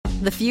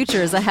The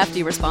future is a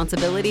hefty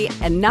responsibility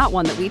and not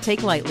one that we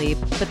take lightly.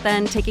 But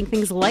then taking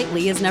things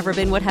lightly has never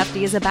been what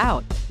Hefty is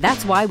about.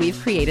 That's why we've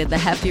created the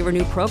Hefty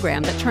Renew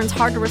program that turns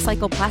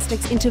hard-to-recycle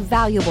plastics into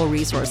valuable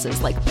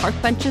resources like park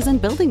benches and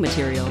building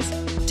materials.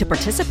 To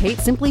participate,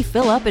 simply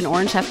fill up an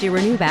orange Hefty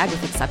Renew bag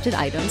with accepted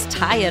items,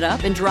 tie it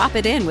up, and drop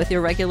it in with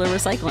your regular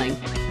recycling.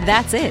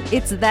 That's it.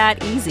 It's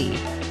that easy.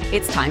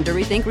 It's time to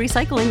rethink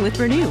recycling with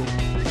Renew.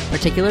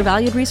 Particular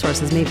valued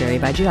resources may vary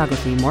by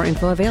geography. More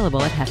info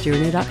available at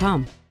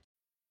heftyrenew.com.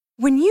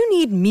 When you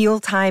need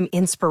mealtime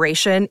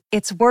inspiration,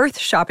 it's worth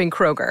shopping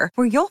Kroger,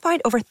 where you'll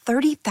find over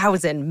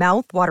 30,000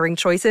 mouth-watering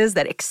choices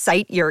that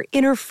excite your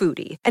inner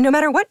foodie. And no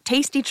matter what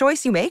tasty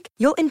choice you make,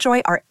 you'll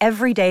enjoy our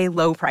everyday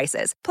low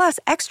prices, plus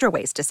extra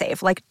ways to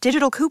save, like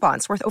digital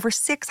coupons worth over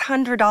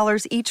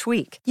 $600 each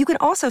week. You can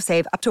also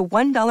save up to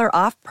 $1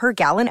 off per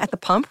gallon at the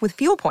pump with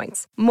fuel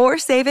points. More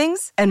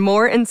savings and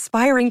more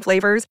inspiring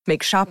flavors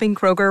make shopping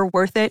Kroger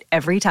worth it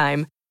every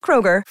time.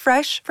 Kroger,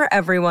 fresh for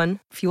everyone.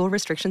 Fuel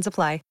restrictions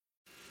apply.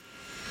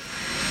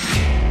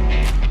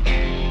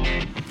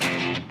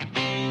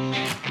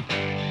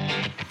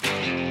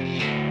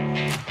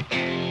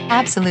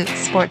 Absolute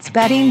sports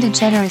betting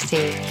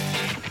degeneracy.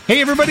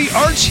 Hey everybody,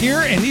 Arch here,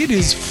 and it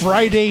is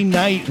Friday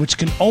night, which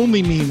can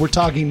only mean we're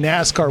talking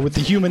NASCAR with the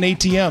human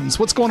ATMs.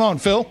 What's going on,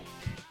 Phil?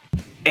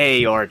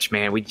 Hey, Arch,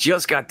 man. We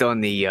just got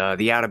done the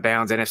Out of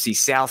Bounds NFC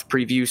South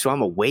preview, so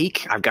I'm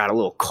awake. I've got a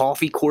little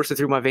coffee coursing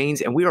through my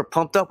veins, and we are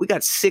pumped up. We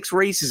got 6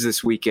 races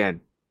this weekend.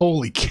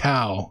 Holy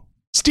cow.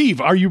 Steve,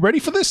 are you ready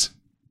for this?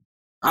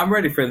 I'm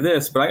ready for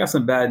this, but I got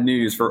some bad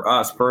news for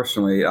us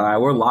personally.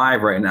 We're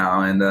live right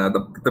now, and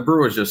the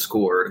Brewers just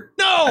scored.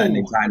 No! And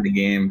they timed the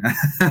game.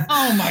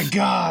 Oh, my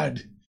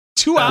God.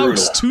 2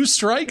 outs, 2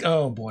 strike?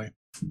 Oh, boy.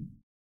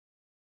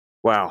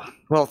 Wow.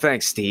 Well,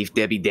 thanks, Steve.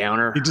 Debbie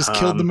Downer. He just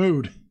killed the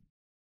mood.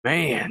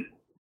 Man.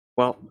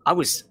 Well, I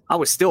was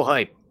still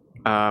hyped.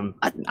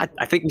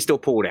 I think we still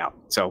pulled out.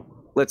 So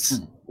let's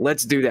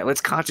do that.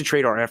 Let's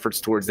concentrate our efforts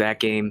towards that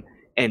game.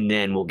 And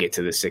then we'll get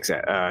to the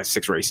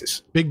 6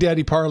 races. Big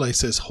Daddy Parlay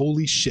says,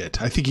 holy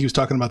shit. I think he was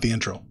talking about the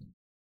intro.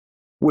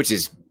 Which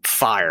is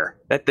fire.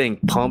 That thing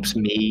pumps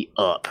me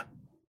up.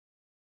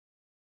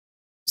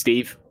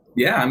 Steve?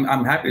 Yeah,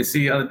 I'm happy to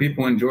see other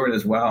people enjoy it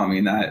as well. I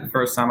mean, the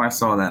first time I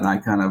saw that, I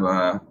kind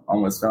of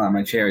almost fell out of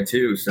my chair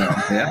too. So,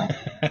 yeah.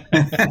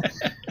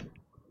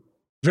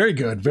 Very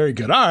good. Very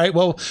good. All right.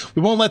 Well,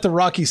 we won't let the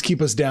Rockies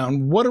keep us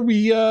down. What are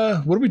we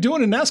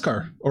doing in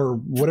NASCAR or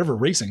whatever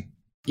racing?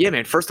 Yeah,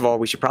 man. First of all,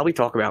 we should probably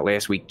talk about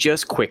last week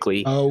just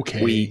quickly.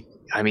 Okay.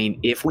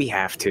 If we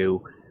have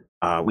to,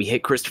 we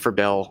hit Christopher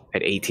Bell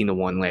at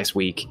 18-1 last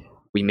week.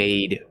 We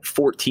made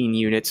 14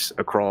 units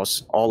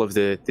across all of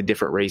the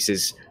different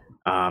races.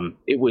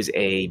 It was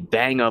a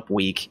bang-up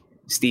week.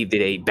 Steve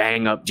did a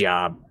bang-up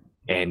job.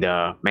 And,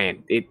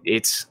 man,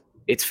 it's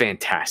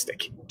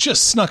fantastic.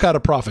 Just snuck out a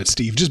profit,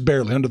 Steve. Just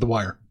barely under the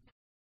wire.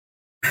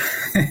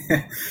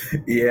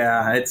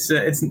 Yeah,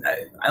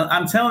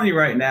 I'm telling you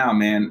right now,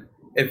 man.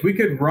 If we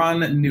could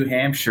run New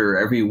Hampshire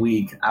every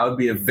week, I would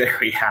be a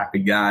very happy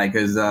guy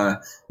because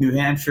New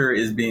Hampshire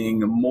is being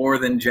more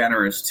than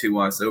generous to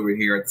us over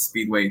here at the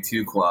Speedway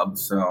 2 Club.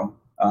 So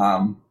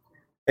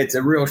it's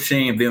a real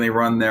shame they only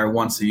run there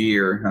once a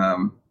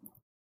year.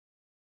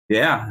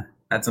 Yeah,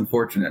 that's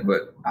unfortunate,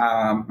 but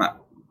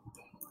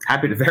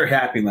very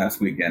happy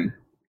last weekend.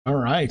 All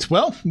right.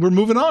 Well, we're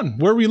moving on.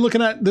 Where are we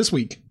looking at this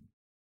week?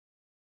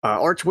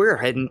 Arch, we're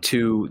heading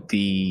to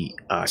the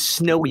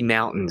snowy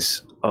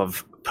mountains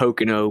of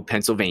Pocono,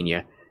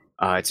 Pennsylvania.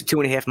 It's a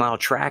 2.5 mile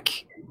track.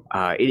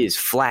 It is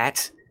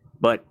flat,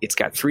 but it's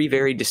got 3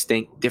 very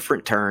distinct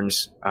different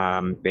turns.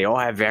 They all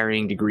have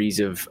varying degrees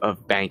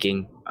of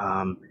banking.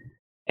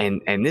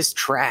 And this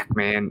track,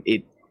 man,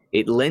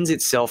 it lends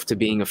itself to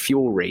being a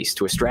fuel race,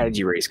 to a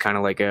strategy race, kind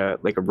of like a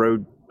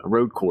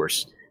road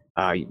course.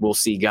 We'll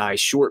see guys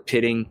short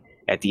pitting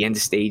at the end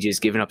of stages,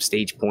 giving up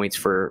stage points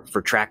for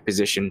track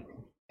position.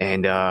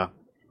 And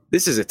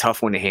this is a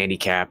tough one to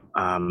handicap.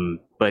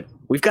 But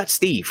we've got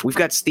Steve. We've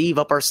got Steve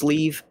up our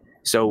sleeve.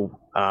 So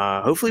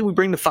hopefully we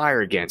bring the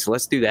fire again. So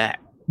let's do that.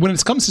 When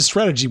it comes to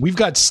strategy, we've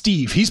got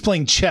Steve. He's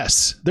playing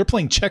chess. They're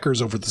playing checkers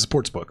over at the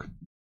sportsbook.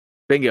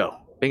 Bingo.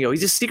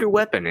 He's a secret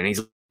weapon, and he's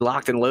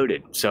locked and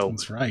loaded. So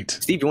that's right.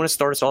 Steve, do you want to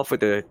start us off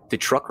with the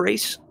truck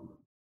race?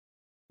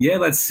 Yeah,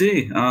 let's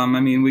see.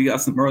 We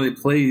got some early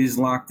plays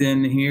locked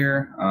in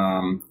here.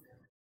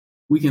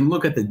 We can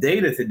look at the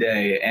data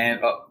today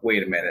and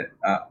wait a minute.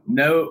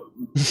 No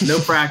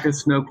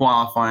practice, no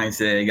qualifying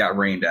today. It got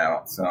rained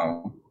out.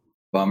 So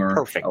bummer.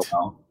 Perfect. Oh,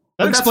 well.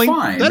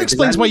 That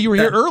explains why you were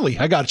here early.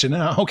 I got you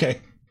now.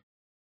 Okay.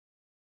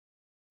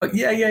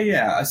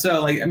 Yeah.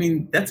 So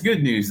that's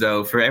good news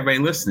though for everybody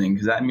listening,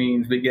 because that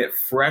means we get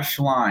fresh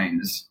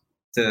lines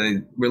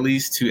to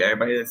release to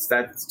everybody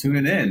that's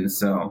tuning in.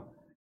 So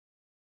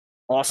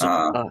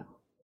awesome.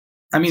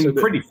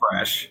 Pretty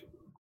fresh.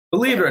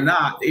 Believe it or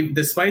not,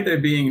 despite there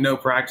being no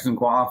practice in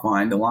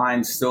qualifying, the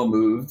line still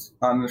moved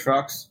on the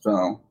trucks.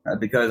 So,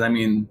 because,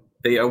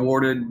 they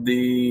awarded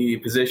the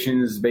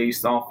positions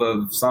based off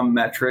of some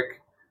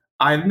metric.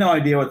 I have no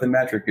idea what the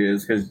metric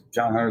is because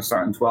John Hunter's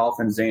starting 12th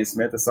and Zane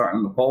Smith is starting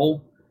on the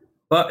pole.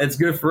 But it's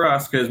good for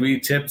us because we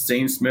tipped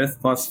Zane Smith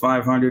plus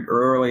 500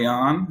 early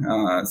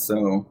on.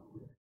 So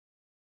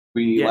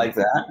we like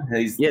that.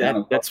 He's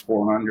that's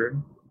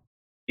 400.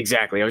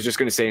 Exactly. I was just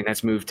going to say, and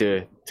that's moved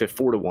to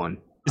 4-1.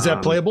 Is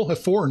that playable at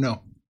 4 or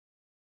no?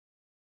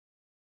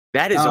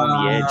 That is on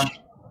the edge.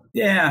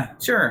 Yeah,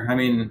 sure. I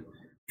mean,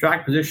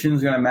 track position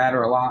is going to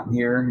matter a lot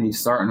here. He's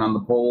starting on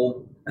the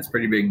pole. That's a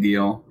pretty big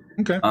deal.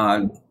 Okay.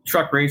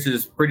 Truck race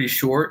is pretty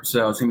short,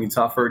 so it's going to be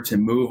tougher to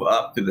move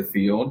up to the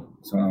field.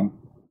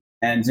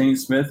 And Zane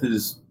Smith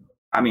is,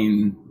 I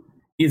mean,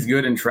 he's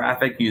good in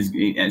traffic.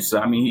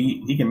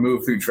 He can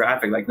move through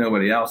traffic like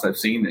nobody else I've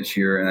seen this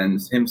year.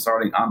 And him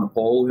starting on the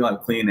pole, he'll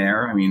have clean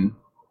air. I mean,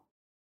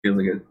 feels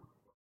like a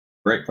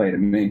great play to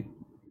me.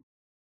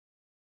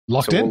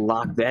 Locked in? We'll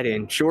lock that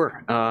in.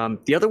 Sure.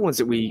 The other ones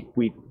that we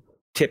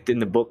tipped in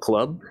the book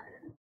club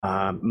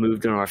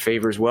moved in our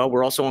favor as well.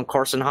 We're also on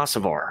Carson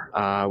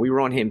Hocevar. We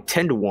were on him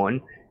 10-1.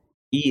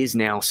 He is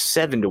now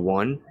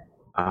 7-1,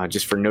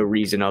 just for no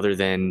reason other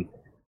than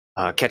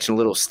catching a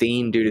little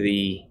steam due to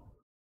the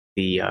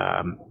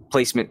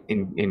placement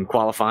in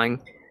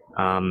qualifying.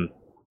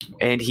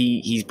 And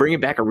he's bringing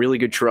back a really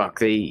good truck.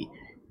 He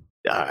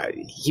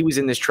was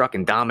in this truck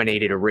and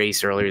dominated a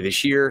race earlier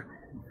this year,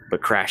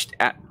 but crashed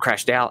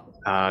out.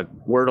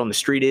 Word on the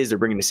street is they're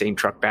bringing the same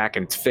truck back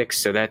and it's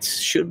fixed, so that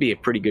should be a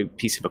pretty good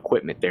piece of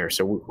equipment there.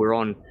 So we're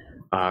on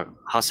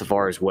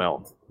Hocevar as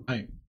well.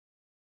 Right.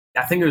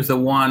 I think it was the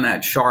one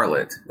at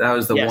Charlotte. That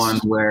was the one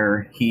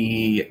where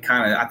he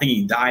I think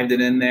he dived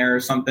it in there or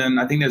something.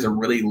 I think there's a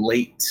really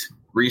late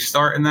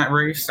restart in that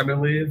race, I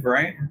believe,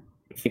 right?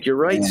 I think you're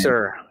right,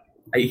 sir.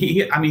 He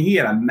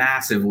had a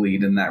massive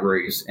lead in that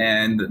race,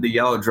 and the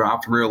yellow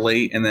dropped real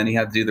late, and then he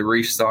had to do the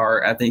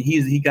restart. I think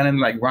he got in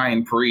like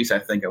Ryan Preece, I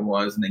think it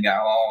was, and they got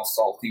all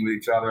salty with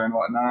each other and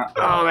whatnot.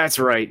 Oh, that's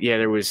right. Yeah,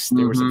 there was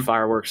some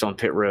fireworks on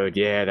pit road.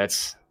 Yeah,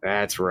 that's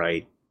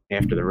right.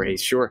 After the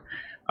race, sure.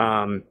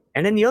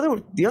 And then the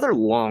other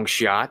long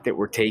shot that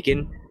we're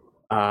taking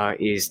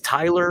is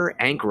Tyler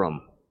Ankrum.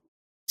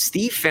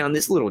 Steve found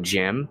this little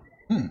gem,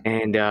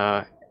 and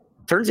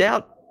turns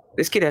out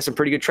this kid has some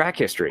pretty good track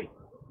history.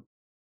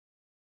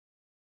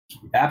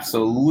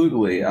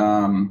 Absolutely.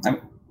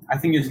 I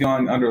think he's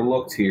going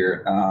underlooked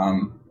here.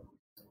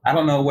 I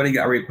don't know what he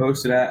got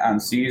reposted at on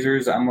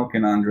Caesars. I'm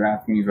looking on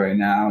DraftKings right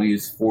now.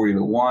 He's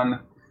 40-1.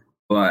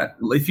 But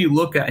if you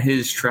look at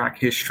his track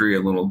history a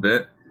little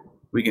bit,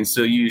 we can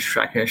still use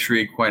track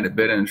history quite a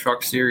bit in the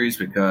truck series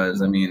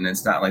because, I mean,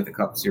 it's not like the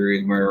Cup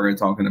series where we're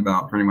talking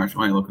about pretty much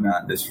only looking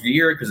at this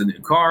year because of the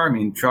new car. I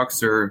mean,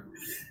 trucks are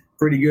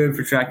pretty good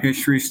for track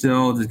history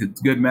still. It's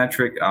a good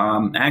metric.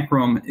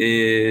 Ankrum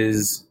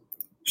is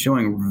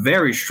showing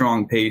very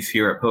strong pace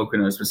here at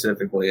Pocono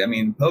specifically. I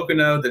mean,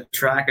 Pocono, the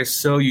track is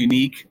so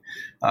unique.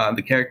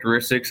 The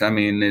characteristics, I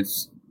mean,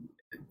 it's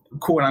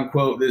quote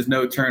unquote, there's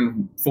no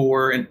turn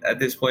 4 at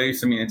this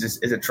place. I mean, it's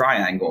a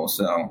triangle.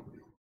 So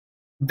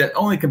the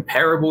only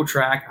comparable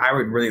track I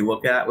would really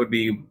look at would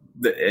be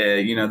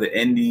the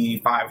Indy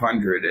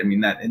 500. I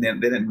mean, they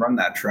didn't run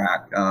that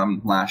track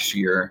last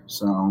year.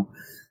 So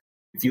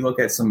if you look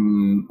at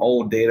some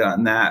old data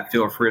on that,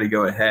 feel free to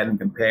go ahead and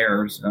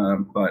compare.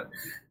 But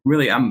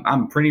really,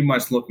 I'm pretty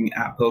much looking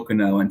at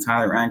Pocono, and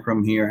Tyler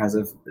Ankrum here has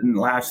in the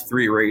last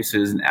 3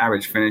 races an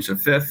average finish of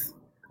 5th,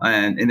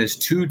 and in his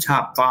 2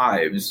 top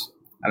 5s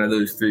out of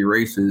those 3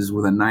 races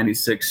with a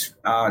 96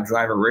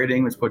 driver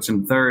rating, which puts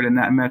him 3rd in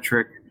that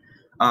metric.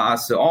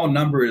 So all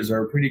numbers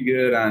are pretty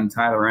good on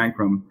Tyler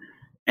Ankrum,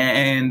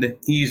 and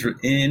he's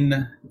at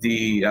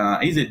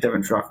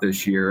Devon Truck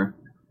this year.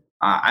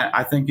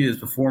 I think his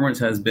performance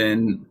has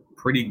been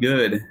pretty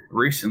good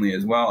recently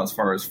as well as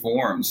far as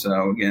form.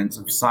 So again,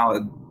 some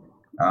solid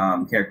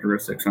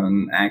characteristics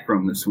on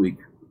Ankrum this week.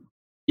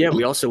 Yeah,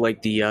 we also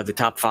like the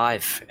top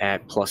 5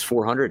 at plus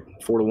 400,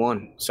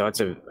 4-1. So that's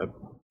a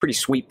pretty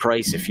sweet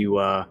price if you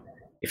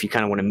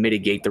kind of want to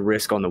mitigate the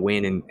risk on the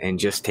win and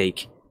just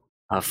take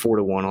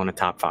 4-1 on a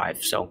top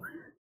 5. So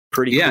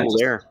pretty cool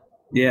there.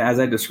 Yeah, as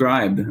I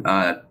described,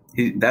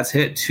 that's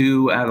hit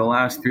 2 out of the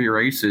last 3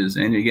 races,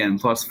 and again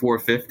plus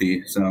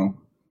 450. So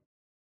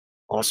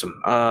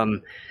awesome.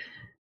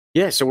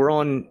 So we're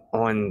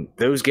on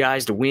those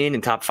guys to win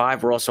in top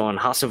 5. We're also on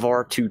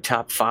Hocevar to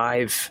top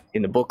 5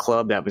 in the book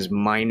club. That was it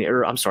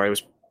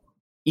was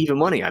even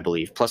money, I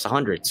believe, plus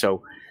 100.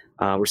 So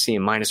we're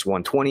seeing minus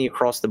 120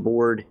 across the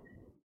board.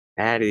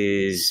 That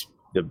is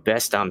the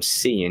best I'm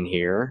seeing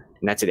here,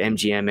 and that's at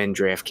MGM and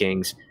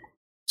DraftKings.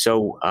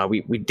 So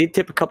we did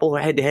tip a couple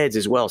of head-to-heads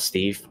as well,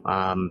 Steve.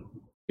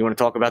 You want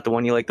to talk about the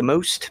one you like the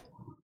most?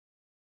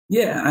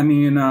 Yeah, I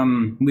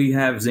mean, we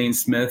have Zane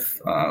Smith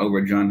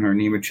over John Hunter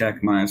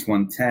Nemechek, minus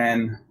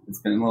 110. It's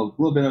been a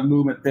little bit of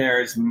movement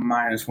there. It's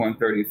minus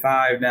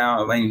 135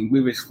 now. I mean,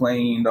 we've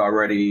explained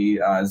already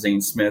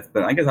Zane Smith,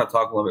 but I guess I'll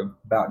talk a little bit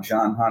about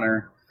John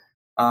Hunter.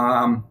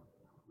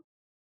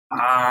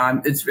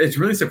 It's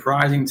really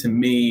surprising to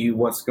me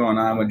what's going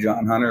on with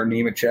John Hunter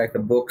Nemechek. The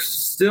books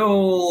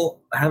still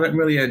haven't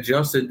really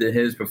adjusted to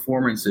his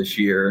performance this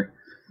year.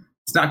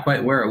 it's not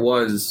quite where it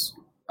was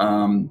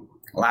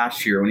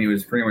last year when he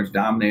was pretty much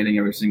dominating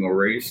every single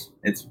race.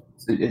 It's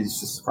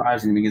just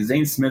surprising because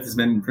Zane Smith has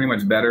been pretty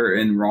much better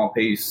in raw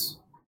pace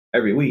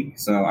every week.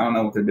 So I don't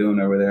know what they're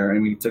doing over there.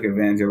 And we took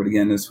advantage of it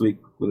again this week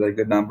with a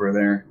good number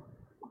there.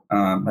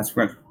 That's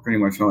pretty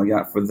much all I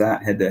got for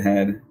that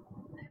head-to-head.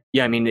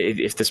 Yeah, I mean,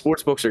 if the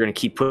sports books are going to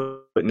keep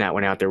putting that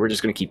one out there, we're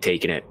just going to keep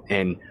taking it.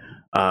 And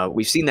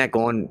we've seen that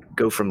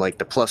go from like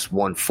the plus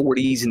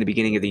 140s in the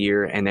beginning of the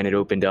year, and then it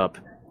opened up,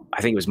 I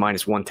think it was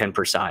minus 110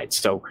 per side.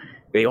 So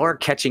they are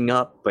catching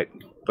up, but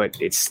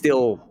it's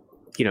still,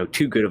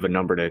 too good of a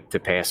number to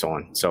pass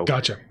on. So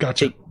Gotcha.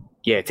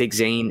 Take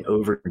Zane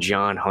over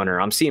John Hunter.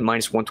 I'm seeing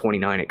minus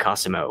 129 at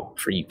Cosimo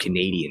for you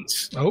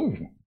Canadians. Oh.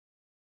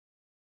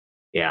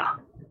 Yeah.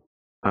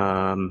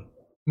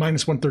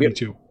 Minus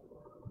 132.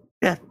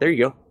 Yeah, there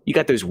you go. You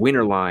got those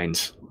winner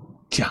lines.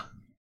 Yeah,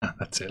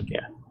 that's it.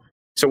 Yeah.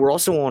 So we're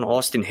also on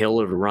Austin Hill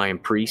over Ryan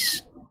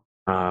Preece.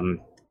 Kind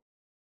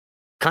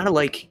of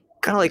like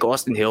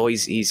Austin Hill.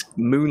 He's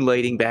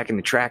moonlighting back in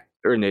the track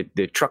or in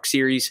the truck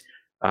series,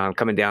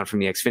 coming down from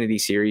the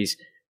Xfinity series.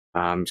 He's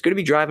going to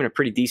be driving a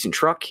pretty decent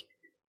truck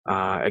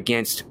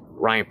against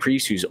Ryan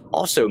Preece, who's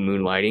also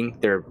moonlighting.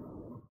 They're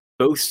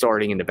both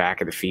starting in the back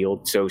of the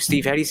field. So,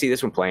 Steve, how do you see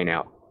this one playing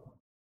out?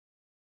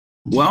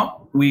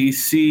 Well, we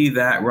see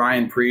that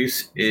Ryan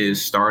Preece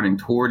is starting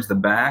towards the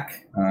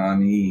back.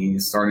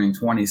 He's starting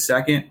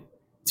 22nd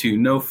to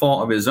no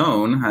fault of his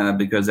own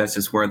because that's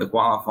just where the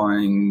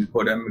qualifying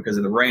put him because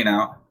of the rain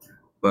out.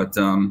 But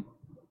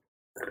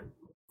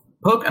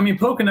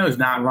Pocono is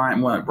not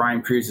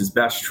Ryan Preece's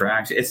best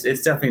track. It's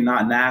definitely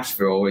not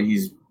Nashville where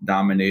he's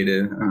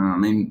dominated.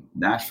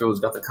 Nashville's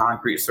got the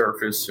concrete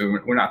surface, so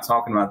we're not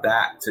talking about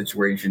that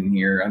situation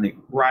here. I think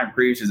Ryan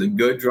Preece is a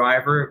good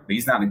driver, but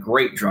he's not a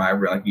great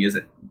driver like he is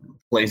at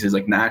places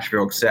like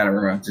Nashville,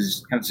 etc. It's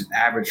just kind of just an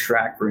average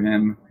track for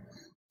him.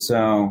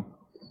 So,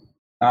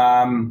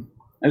 it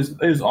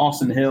was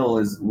Austin Hill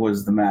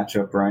was the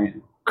matchup, right?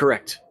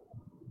 Correct.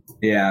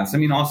 Yeah, so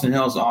Austin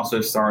Hill is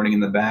also starting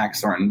back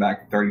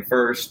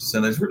 31st.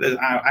 So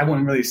I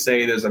wouldn't really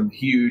say there's a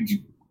huge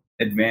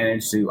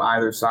advantage to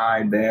either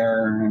side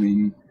there.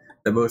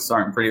 They're both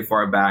starting pretty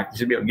far back. You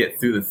should be able to get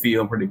through the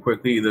field pretty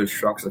quickly. Those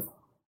trucks are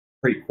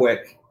pretty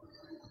quick.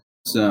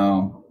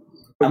 So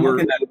I'm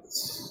looking at it.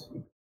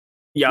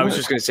 Yeah, I was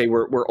just going to say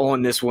we're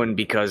on this one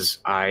because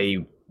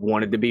I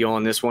wanted to be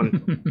on this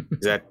one.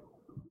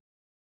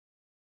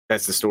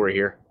 That's the story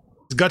here.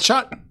 Gut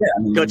shot?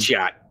 Yeah, gut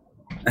shot.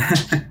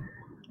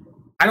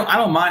 I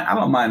don't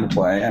mind the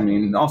play.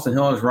 Austin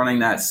Hill is running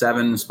that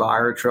 7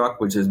 Spire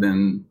truck, which has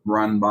been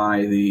run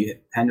by the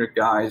Hendrick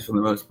guys for the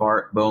most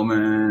part.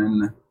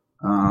 Bowman,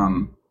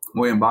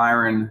 William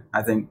Byron,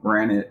 I think,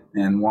 ran it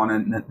and won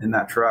it in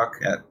that truck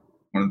at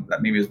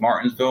maybe it was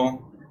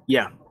Martinsville.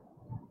 Yeah.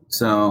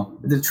 So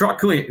the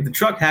truck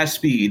has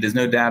speed. There's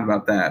no doubt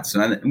about that.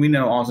 So we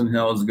know Austin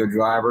Hill is a good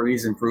driver.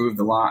 He's improved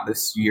a lot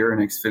this year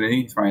in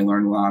Xfinity. He's probably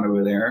learned a lot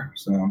over there.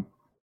 So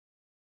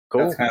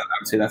cool. I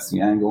would say that's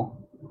the angle.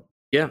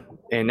 Yeah,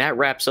 and that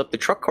wraps up the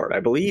truck card,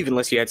 I believe,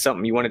 unless you had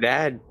something you wanted to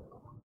add.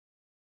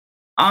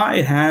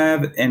 I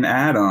have an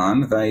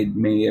add-on that I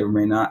may or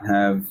may not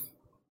have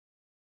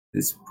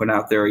this put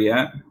out there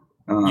yet.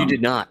 You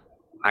did not.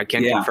 I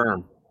can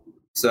confirm.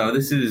 So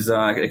this is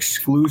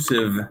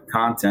exclusive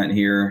content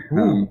here.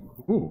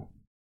 Ooh.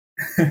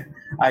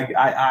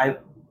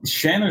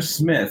 Shannon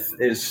Smith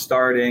is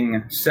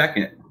starting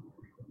second,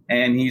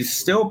 and he's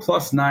still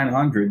plus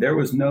 900. There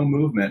was no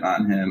movement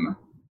on him.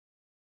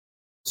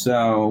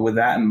 So with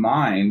that in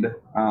mind,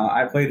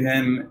 I played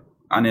him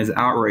on his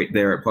outright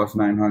there at plus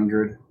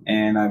 900,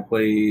 and I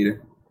played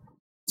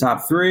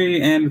top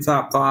 3 and the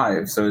top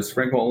 5. So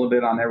sprinkle a little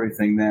bit on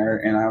everything there.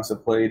 And I also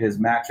played his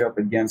matchup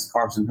against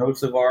Carson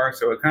Hocevar.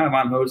 So it kind of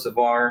on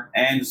Hocevar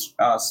and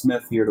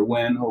Smith here to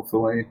win,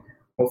 hopefully.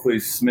 Hopefully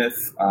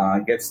Smith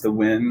gets the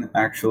win,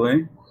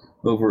 actually.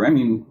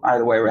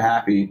 Either way, we're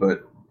happy,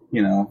 but,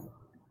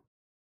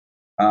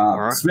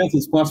 right. Smith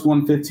is plus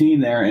 115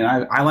 there, and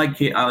I like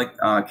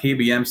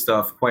KBM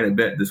stuff quite a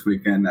bit this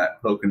weekend at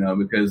Pocono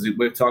because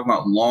we're talking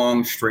about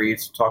long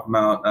straights, talking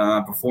about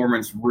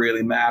performance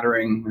really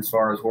mattering as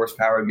far as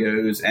horsepower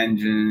goes,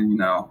 engine,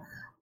 top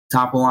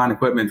of the line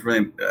equipment is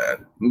really a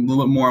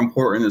little bit more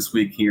important this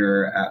week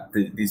here at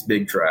these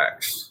big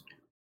tracks.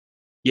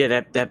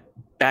 Yeah, that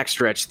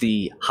backstretch,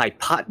 the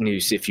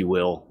hypotenuse, if you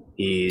will,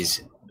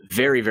 is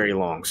very, very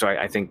long. So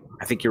I think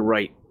you're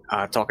right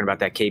talking about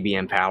that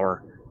KBM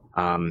power.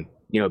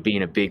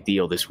 Being a big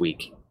deal this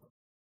week.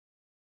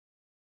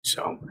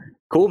 So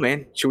cool,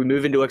 man. Should we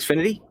move into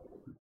Xfinity?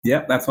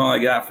 Yep, that's all I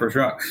got for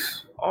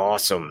trucks.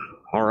 Awesome.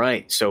 All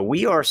right. So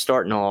we are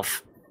starting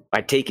off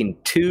by taking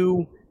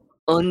 2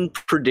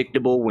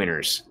 unpredictable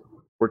winners.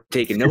 We're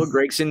taking Noah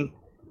Gragson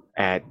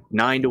at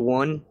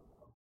 9-1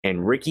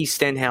 and Ricky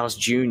Stenhouse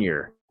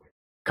Jr.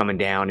 coming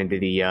down into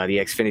the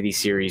Xfinity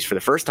series for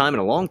the first time in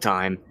a long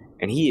time,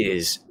 and he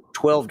is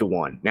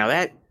 12-1. Now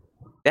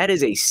that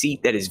is a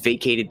seat that is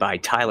vacated by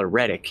Tyler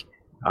Reddick.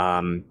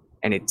 And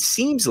it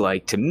seems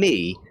like to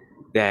me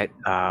that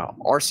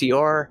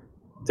RCR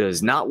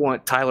does not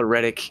want Tyler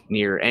Reddick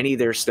near any of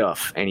their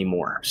stuff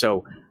anymore.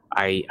 So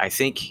I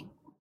think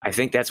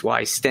that's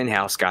why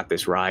Stenhouse got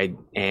this ride,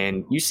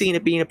 and you've seen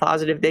it being a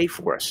positive day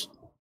for us.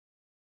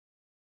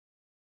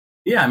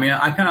 Yeah, I mean,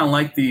 I kind of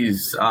like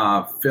these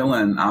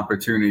fill-in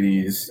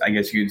opportunities, I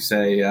guess you'd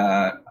say.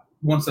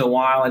 Once in a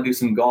while, I do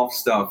some golf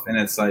stuff, and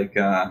it's like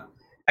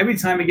every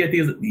time you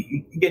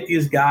get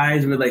these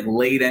guys with like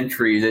late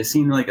entries, it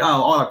seems like, oh,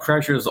 all the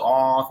pressure's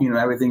off,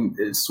 everything,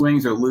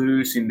 swings are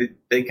loose, and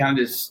they kind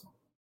of just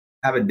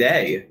have a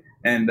day.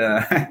 And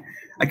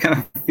I kind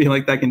of feel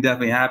like that can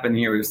definitely happen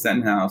here with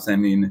Stenhouse. I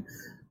mean,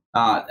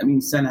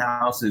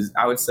 Stenhouse is,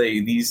 I would say,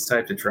 these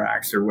types of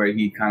tracks are where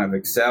he kind of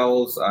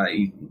excels.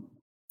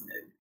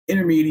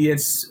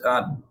 Intermediates,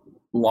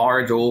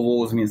 large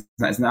ovals. I mean,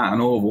 it's not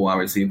an oval,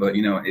 obviously, but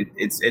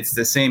it's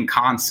the same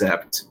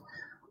concept.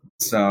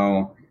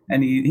 So,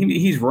 and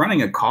he's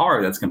running a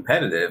car that's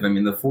competitive. I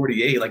mean, the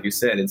 48, like you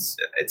said, it's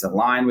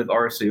aligned with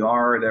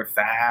RCR. They're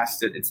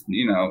fast. It's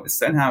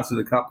Stenhouse is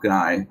a Cup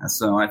guy.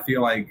 So I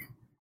feel like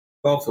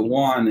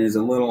 12-1 is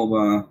a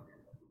little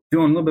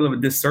doing a little bit of a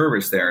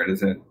disservice there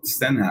to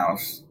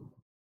Stenhouse.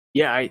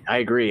 Yeah, I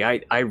agree.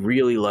 I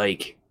really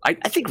like. I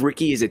think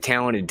Ricky is a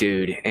talented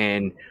dude,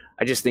 and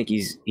I just think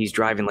he's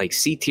driving like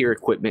C-tier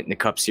equipment in the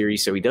Cup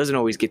Series, so he doesn't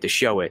always get to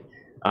show it.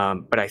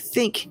 But I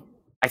think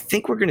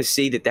we're going to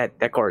see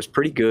that car is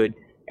pretty good,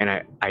 and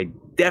I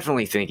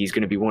definitely think he's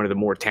going to be one of the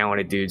more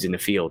talented dudes in the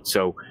field.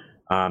 So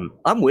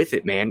I'm with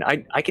it, man.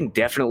 I can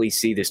definitely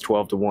see this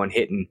 12-1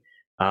 hitting,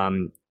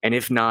 and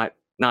if not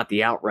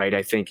the outright,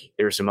 I think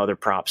there's some other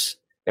props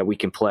that we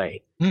can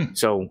play.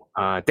 So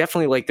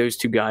definitely like those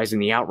two guys in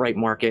the outright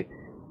market.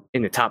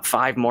 In the top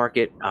 5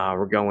 market,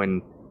 we're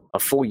going a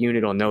full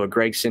unit on Noah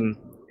Gragson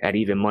at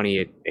even money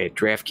at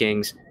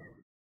DraftKings.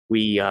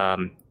 We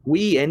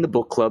and the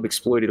book club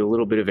exploited a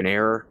little bit of an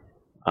error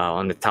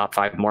on the top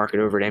 5 market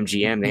over at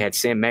MGM. They had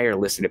Sam Mayer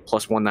listed at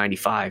plus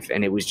 195,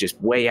 and it was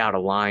just way out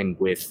of line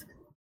with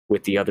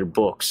the other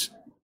books.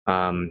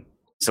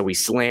 So we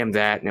slammed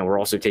that, and then we're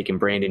also taking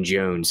Brandon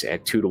Jones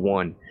at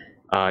 2-1.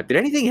 Did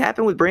anything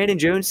happen with Brandon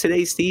Jones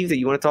today, Steve, that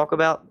you want to talk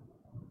about?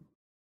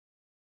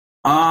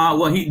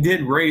 Well, he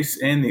did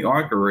race in the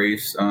ARCA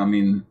race. I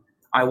mean,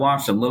 I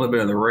watched a little bit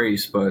of the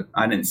race, but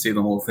I didn't see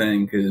the whole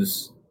thing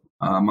because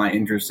my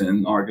interest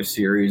in ARCA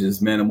series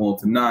is minimal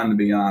to none, to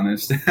be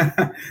honest.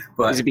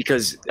 But is it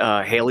because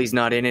Haley's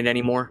not in it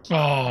anymore?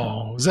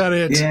 Oh, is that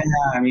it? Yeah,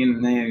 I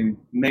mean,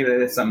 maybe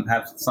that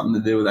have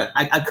something to do with that.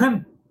 I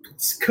couldn't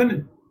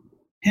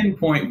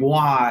pinpoint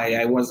why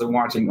I wasn't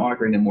watching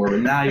ARCA anymore, but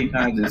now you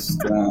kind of just.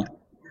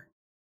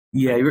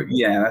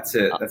 Yeah, that's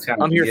it. That's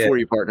kind of. I'm here for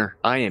you, partner.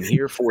 I am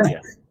here for you.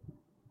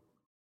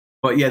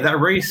 But yeah, that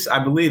race,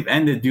 I believe,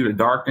 ended due to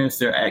darkness.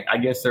 There, I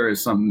guess there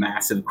was some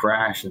massive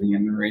crash at the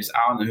end of the race.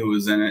 I don't know who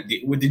was in it.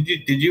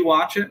 Did you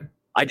watch it?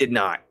 I did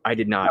not.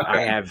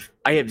 Okay.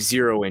 I have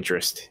zero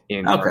interest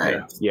in.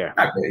 Okay. Yeah.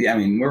 Okay. I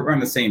mean, we're on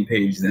the same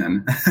page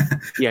then.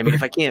 Yeah. I mean,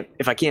 if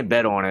I can't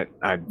bet on it,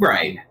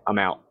 I'm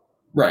out.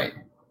 Right.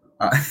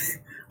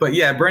 But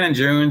yeah, Brandon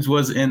Jones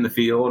was in the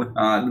field.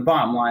 The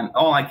bottom line,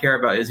 all I care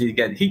about is he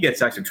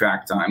gets extra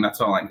track time. That's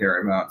all I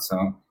care about.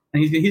 So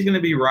and he's going to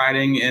be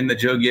riding in the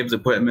Joe Gibbs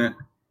equipment.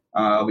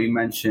 We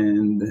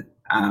mentioned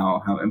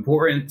how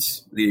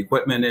important the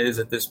equipment is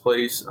at this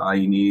place.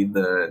 You need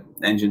the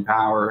engine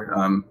power.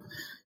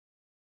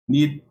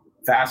 Need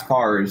fast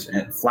cars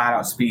and flat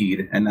out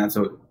speed, and that's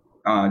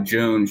what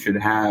Jones should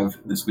have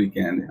this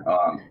weekend.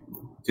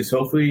 Just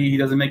hopefully he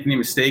doesn't make any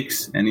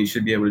mistakes, and he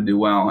should be able to do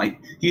well. Like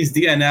he's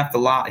DNF'd a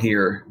lot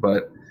here,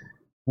 but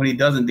when he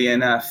doesn't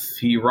DNF,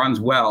 he runs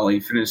well.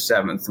 He finished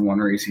 7th in one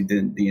race. He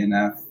didn't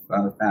DNF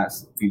the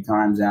past few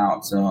times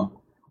out.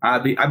 So I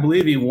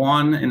believe he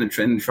won in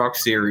the truck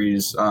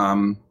series.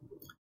 The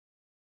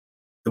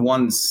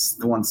ones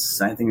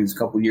I think it was a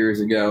couple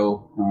years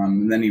ago.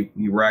 And then he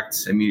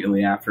wrecked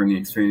immediately after in the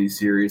Xfinity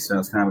series, so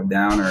it's kind of a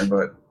downer.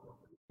 But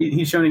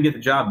he's shown to get the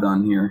job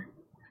done here.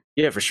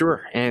 Yeah, for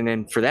sure. And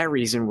then for that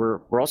reason, we're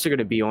also going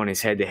to be on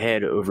his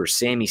head-to-head over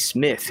Sammy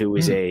Smith, who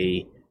is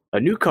a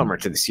newcomer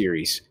to the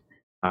series.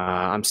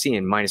 I'm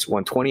seeing minus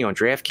 120 on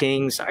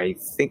DraftKings. I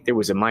think there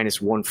was a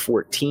minus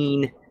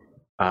 114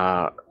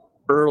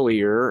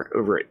 earlier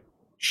over at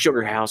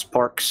Sugar House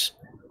Parks,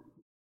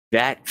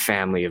 that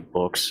family of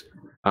books.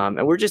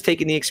 And we're just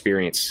taking the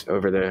experience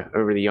over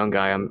the young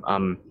guy.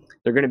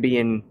 They're going to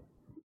be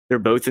they're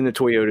both in the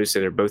Toyota, so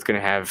they're both going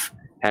to have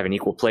an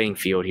equal playing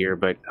field here,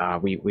 but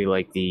we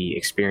like the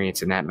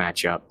experience in that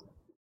matchup.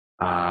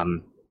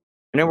 And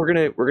then we're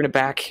gonna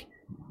back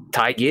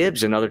Ty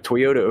Gibbs, another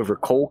Toyota, over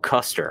Cole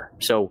Custer.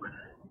 So,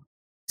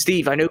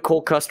 Steve, I know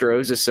Cole Custer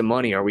owes us some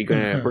money. We're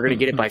gonna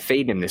get it by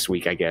fading him this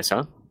week, I guess,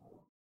 huh?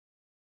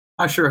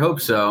 I sure hope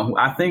so.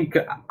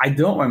 I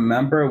don't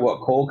remember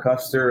what Cole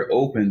Custer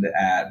opened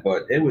at,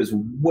 but it was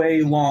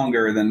way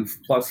longer than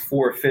plus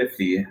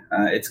 450.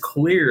 It's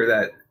clear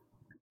that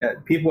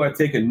people have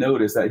taken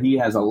notice that he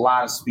has a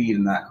lot of speed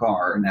in that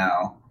car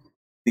now.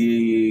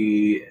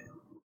 The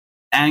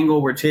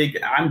angle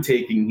I'm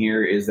taking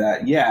here is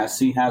that, yes,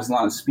 he has a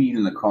lot of speed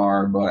in the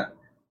car, but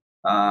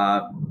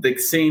The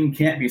same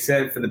can't be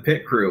said for the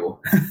pit crew.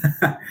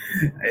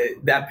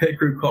 That pit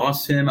crew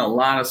costs him a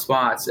lot of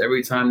spots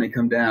every time they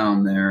come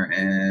down there,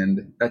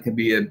 and that could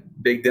be a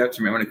big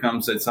detriment when it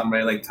comes to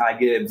somebody like Ty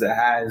Gibbs that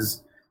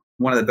has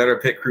one of the better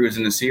pit crews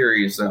in the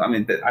series. So, I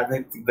mean, I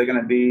think they're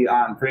going to be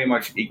on pretty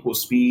much equal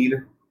speed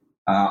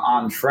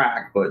on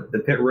track, but the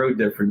pit road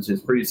difference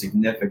is pretty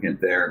significant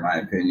there, in my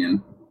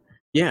opinion.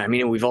 Yeah, I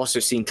mean, we've also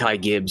seen Ty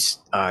Gibbs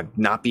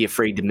not be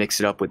afraid to mix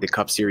it up with the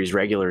Cup Series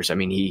regulars. I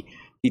mean,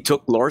 he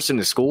took Larson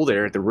to school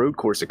there at the road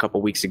course a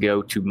couple weeks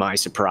ago, to my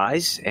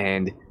surprise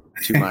and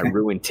to my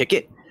ruined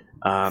ticket.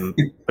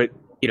 But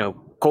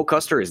Cole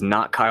Custer is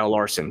not Kyle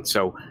Larson,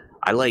 so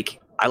I like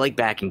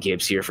backing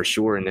Gibbs here for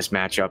sure in this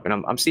matchup, and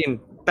I'm seeing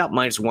about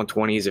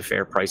 -120 is a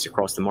fair price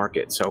across the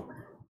market. So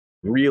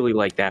really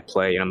like that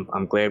play.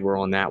 I'm glad we're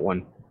on that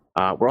one.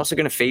 We're also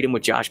going to fade him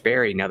with Josh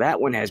Berry. Now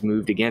that one has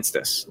moved against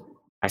us.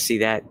 I see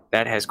that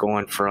has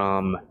gone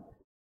from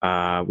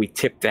we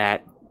tipped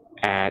that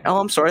at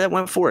that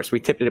went for us. We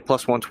tipped it at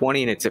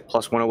 +120 and it's at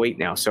 +108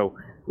 now. So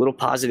a little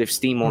positive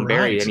steam on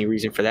Berry. Any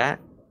reason for that?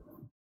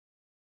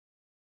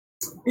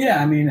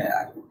 Yeah, I mean,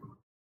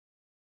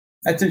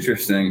 that's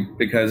interesting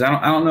because I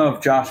don't know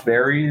if Josh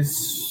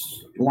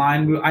Berry's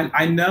line.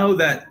 I know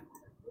that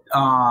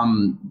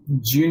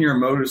Junior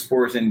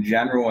Motorsports in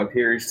general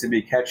appears to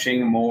be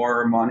catching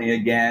more money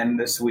again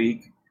this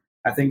week.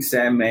 I think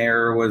Sam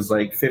Mayer was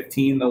like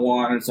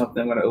 15-1 or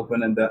something when it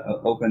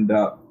opened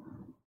up.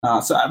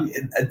 So I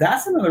mean,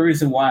 that's another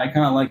reason why I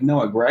kind of like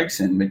Noah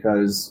Gragson,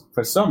 because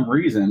for some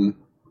reason,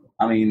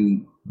 I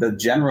mean, the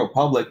general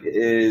public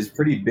is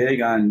pretty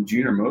big on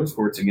Junior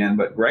Motorsports again,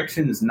 but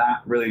Gragson is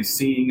not really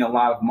seeing a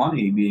lot of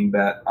money being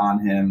bet on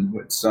him.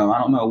 So I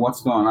don't know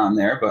what's going on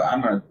there, but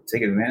I'm going to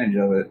take advantage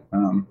of it.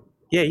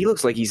 Yeah, he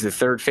looks like he's the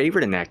third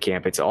favorite in that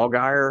camp. It's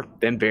Allgaier,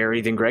 then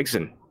Berry, then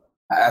Gragson.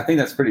 I think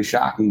that's pretty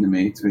shocking to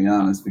me, to be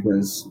honest,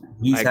 because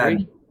he's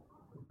had,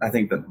 I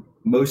think, the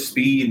most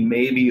speed,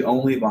 maybe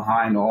only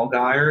behind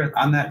Allgaier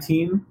on that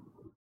team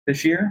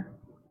this year.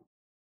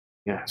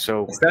 Yeah,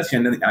 so especially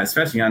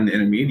on the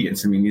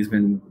intermediates. I mean, he's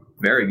been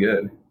very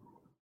good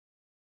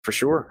for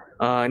sure.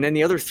 And then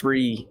the other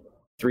three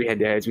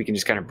head-to-heads, we can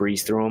just kind of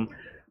breeze through them.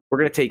 We're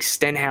going to take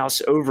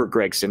Stenhouse over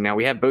Gragson. Now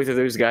we have both of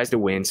those guys to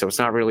win, so it's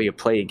not really a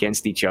play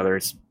against each other.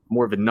 It's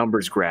more of a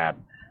numbers grab.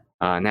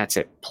 And that's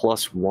at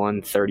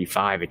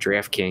 +135 at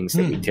DraftKings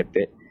that we tipped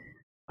it.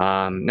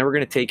 Now we're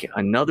going to take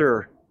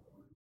another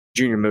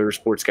Junior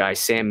Motorsports guy,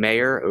 Sam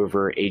Mayer,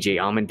 over AJ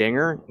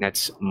Allmendinger.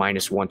 That's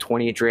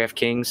 -120 at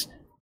DraftKings.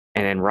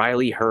 And then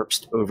Riley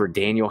Herbst over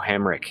Daniel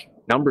Hemrick.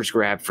 Numbers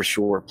grab for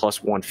sure,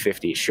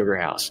 +150 at Sugar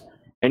House.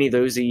 Any of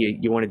those that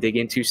you want to dig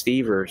into,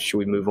 Steve, or should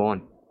we move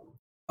on?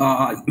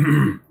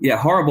 Yeah,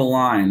 horrible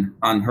line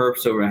on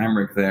Herbst over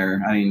Hemrick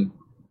there. I mean,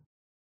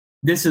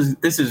 this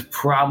is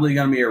probably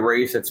going to be a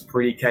race that's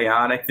pretty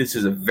chaotic. This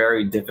is a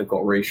very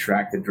difficult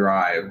racetrack to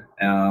drive.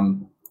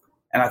 And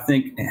I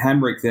think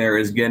Hemrick there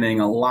is getting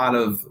a lot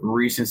of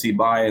recency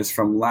bias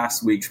from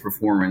last week's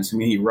performance. I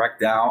mean, he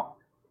wrecked out.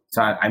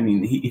 So, I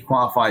mean, he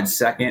qualified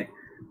second.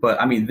 But,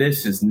 I mean,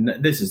 this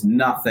is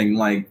nothing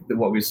like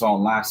what we saw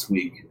last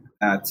week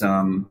at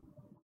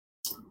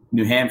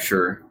New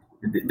Hampshire.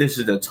 This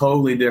is a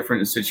totally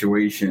different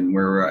situation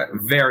where we're at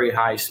very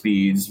high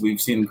speeds. We've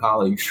seen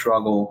colleagues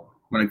struggle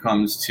when it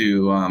comes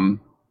to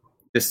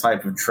this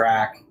type of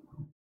track.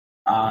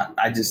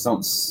 I just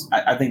don't.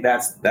 I think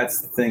that's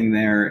the thing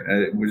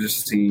there. We're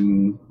just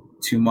seeing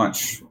too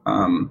much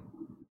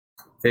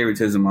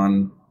favoritism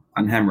on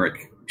Hemrick.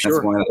 Sure.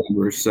 That's why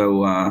we're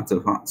so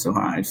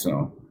high.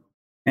 So,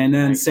 and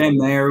then Sam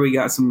Mayer, we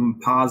got some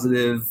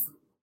positive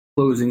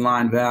closing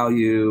line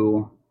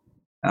value.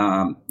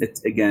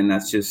 Again,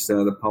 that's just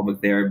the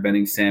public there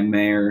betting Sam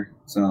Mayer.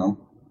 So,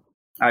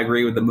 I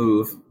agree with the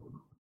move.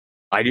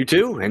 I do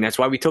too, and that's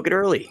why we took it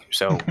early.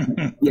 So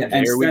yeah,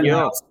 and there we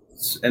go.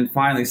 And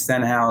finally,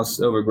 Stenhouse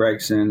over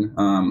Gragson.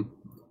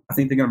 I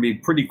think they're going to be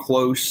pretty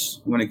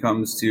close when it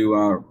comes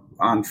to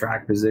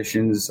on-track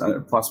positions.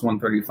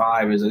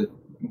 +135 is a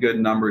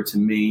good number to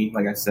me.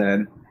 Like I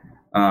said,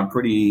 I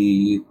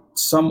think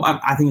it's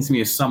going to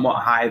be a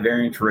somewhat high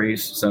variance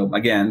race. So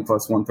again,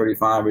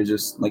 +135 is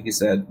just, like you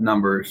said,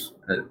 numbers.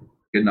 A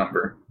good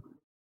number.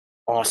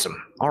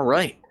 Awesome. All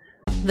right.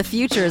 The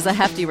future is a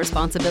hefty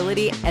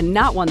responsibility and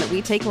not one that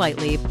we take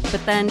lightly,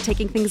 but then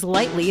taking things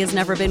lightly has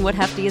never been what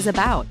Hefty is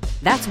about.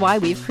 That's why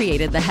we've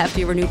created the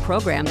Hefty Renew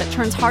program that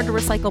turns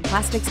hard-to-recycle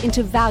plastics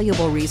into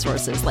valuable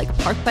resources like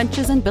park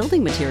benches and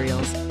building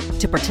materials.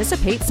 To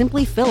participate,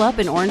 simply fill up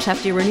an orange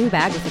Hefty Renew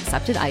bag with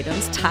accepted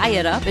items, tie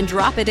it up, and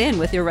drop it in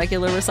with your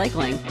regular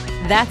recycling.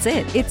 That's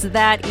it. It's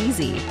that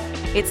easy.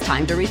 It's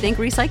time to rethink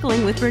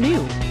recycling with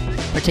Renew.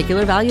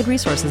 Particular valued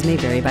resources may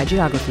vary by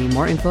geography.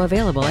 More info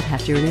available at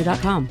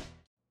heftyrenew.com.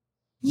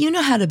 You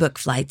know how to book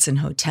flights and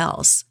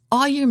hotels.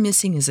 All you're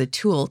missing is a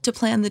tool to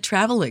plan the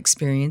travel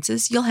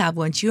experiences you'll have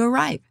once you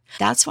arrive.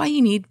 That's why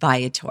you need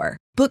Viator.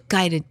 Book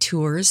guided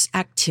tours,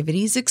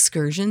 activities,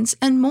 excursions,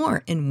 and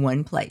more in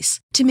one place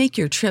to make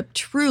your trip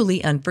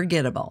truly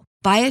unforgettable.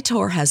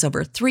 Viator has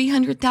over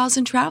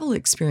 300,000 travel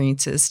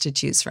experiences to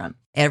choose from.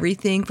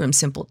 Everything from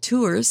simple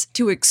tours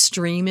to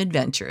extreme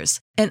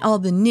adventures and all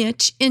the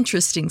niche,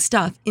 interesting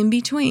stuff in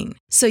between.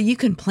 So you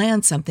can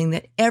plan something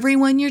that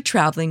everyone you're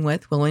traveling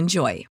with will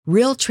enjoy.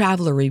 Real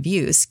traveler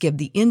reviews give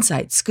the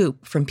inside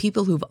scoop from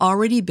people who've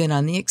already been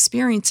on the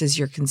experiences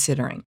you're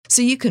considering.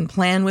 So you can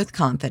plan with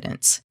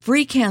confidence.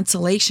 Free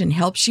cancellation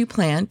helps you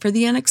plan for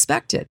the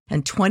unexpected.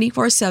 And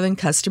 24/7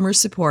 customer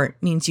support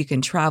means you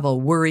can travel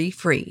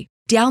worry-free.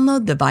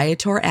 Download the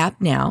Viator app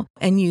now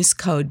and use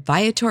code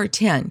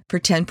Viator10 for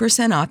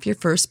 10% off your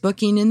first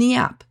booking in the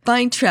app.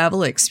 Find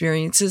travel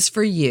experiences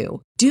for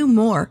you. Do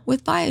more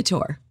with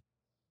Viator.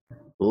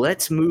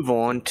 Let's move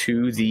on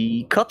to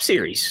the Cup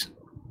Series.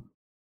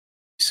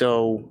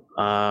 So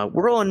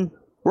we're on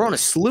a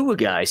slew of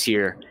guys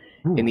here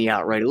in the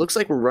outright. It looks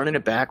like we're running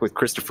it back with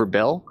Christopher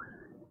Bell.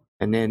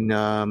 And then,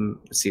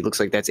 let's see, it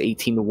looks like that's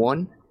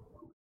 18-1.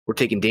 We're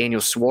taking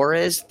Daniel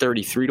Suarez,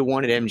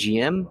 33-1 at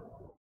MGM.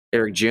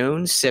 Eric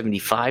Jones,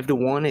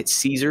 75-1 at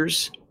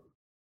Caesars.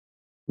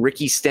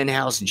 Ricky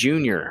Stenhouse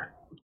Jr.,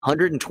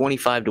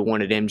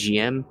 125-1 at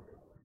MGM.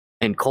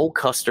 And Cole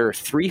Custer,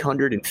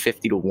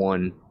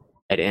 350-1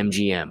 at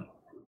MGM.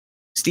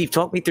 Steve,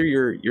 talk me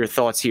through your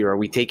thoughts here. Are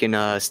we taking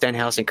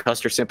Stenhouse and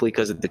Custer simply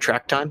because of the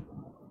track time?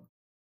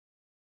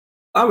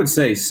 I would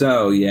say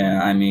so,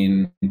 yeah. I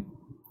mean,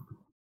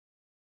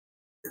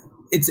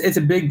 it's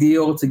a big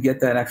deal to get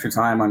that extra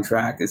time on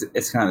track.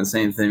 It's kind of the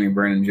same thing with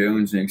Brandon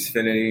Jones and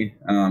Xfinity.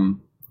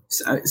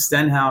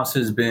 Stenhouse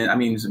has been, I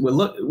mean,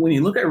 when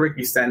you look at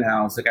Ricky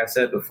Stenhouse, like I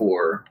said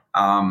before,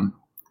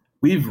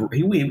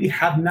 we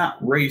have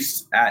not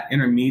raced at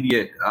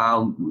intermediate,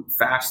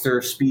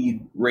 faster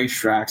speed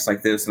racetracks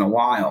like this in a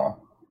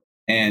while.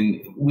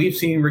 And we've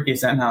seen Ricky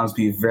Stenhouse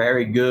be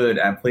very good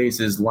at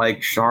places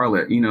like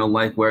Charlotte,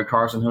 like where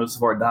Carson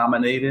Hocevar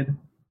dominated.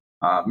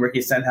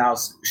 Ricky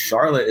Stenhouse,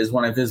 Charlotte is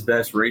one of his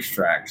best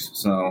racetracks.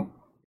 So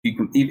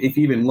if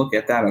you even look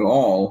at that at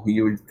all,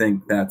 you would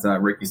think that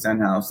Ricky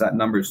Stenhouse, that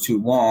number is too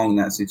long in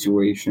that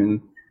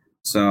situation.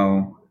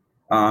 So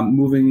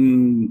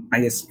moving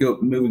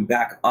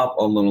back up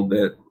a little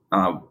bit,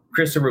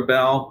 Christopher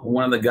Bell,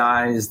 one of the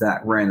guys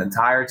that ran the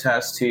tire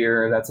test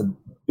here. That's a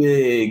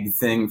big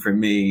thing for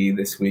me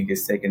this week,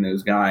 is taking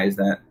those guys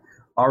that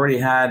already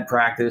had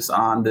practice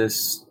on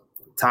this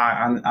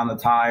on the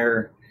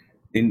tire.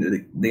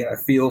 They got a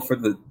feel for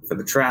the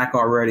track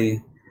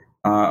already.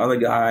 Other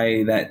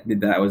guy that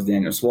did that was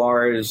Daniel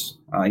Suarez.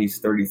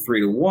 He's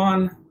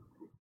 33-1.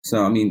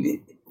 So I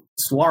mean,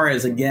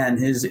 Suarez again,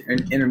 his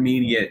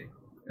intermediate,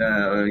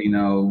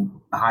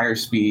 higher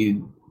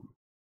speed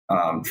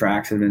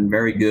tracks have been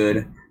very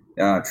good.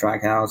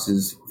 Trackhouse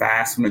is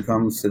fast when it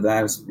comes to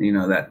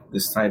that,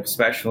 this type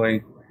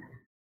especially.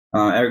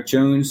 Eric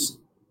Jones,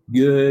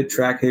 good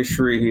track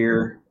history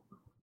here.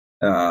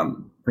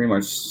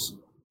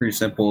 Pretty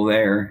simple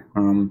there.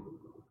 And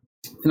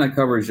that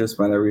covers just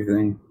about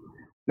everything.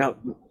 Now,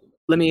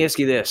 let me ask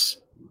you this.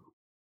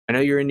 I know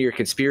you're into your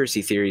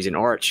conspiracy theories, and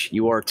Arch,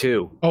 you are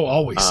too. Oh,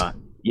 always.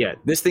 Yeah,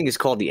 this thing is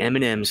called the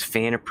M&M's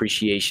Fan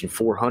Appreciation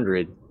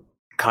 400.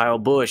 Kyle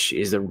Busch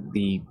is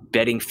the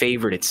betting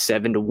favorite at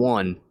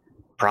 7-1,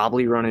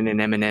 probably running an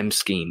M&M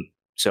scheme.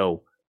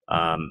 So,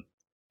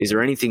 is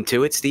there anything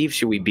to it, Steve?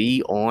 Should we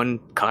be on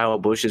Kyle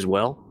Busch as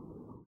well?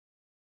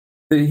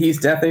 He's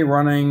definitely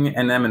running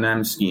an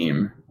M&M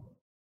scheme.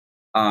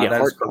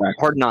 That's correct.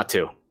 Hard not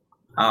to.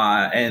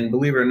 And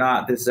believe it or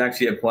not, this is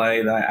actually a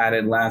play that I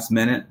added last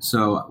minute.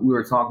 So we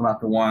were talking about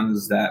the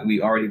ones that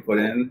we already put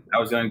in. I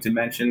was going to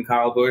mention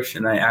Kyle Busch,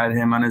 and I added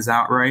him on his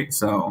outright.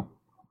 So,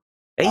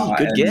 hey,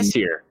 good guess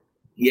here.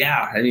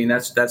 Yeah, I mean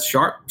that's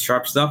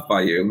sharp stuff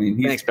by you. I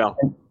mean, thanks, pal.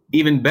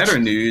 Even better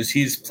news,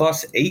 he's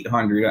plus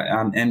 800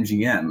 on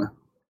MGM.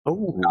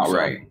 Oh,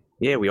 outright. So,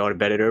 yeah, we ought to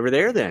bet it over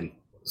there then.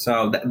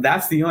 So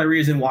that's the only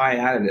reason why I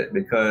added it,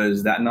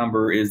 because that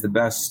number is the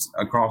best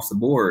across the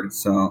board.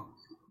 So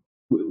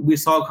we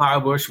saw Kyle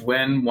Busch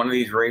win one of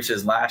these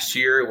races last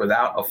year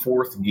without a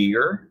fourth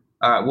gear.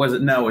 Was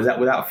that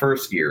without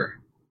first gear?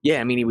 Yeah,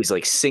 I mean, he was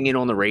like singing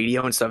on the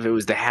radio and stuff. It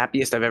was the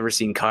happiest I've ever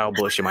seen Kyle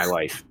Busch in my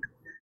life.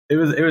 It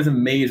was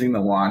amazing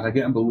to watch. I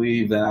couldn't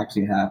believe that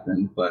actually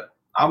happened. But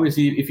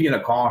obviously, if he had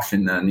a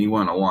caution, then he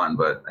wouldn't have won.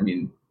 But I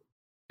mean,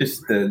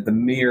 just the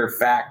mere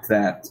fact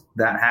that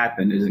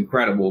happened is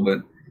incredible.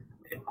 But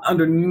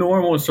under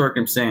normal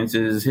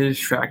circumstances, his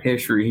track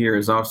history here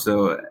is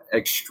also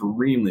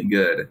extremely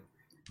good.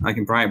 I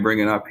can probably bring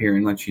it up here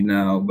and let you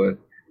know, but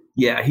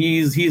yeah,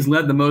 he's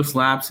led the most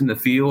laps in the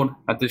field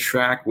at this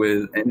track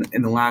with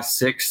in the last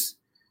 6,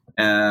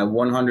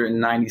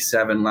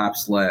 197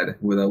 laps led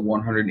with a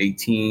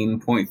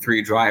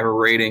 118.3 driver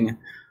rating,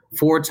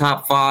 4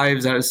 top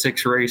 5s out of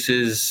 6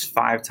 races,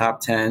 5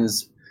 top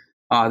 10s.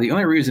 The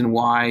only reason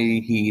why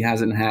he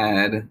hasn't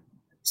had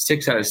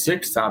 6 out of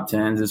 6 top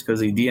 10s is because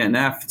he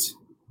DNF'd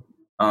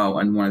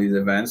on one of these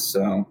events.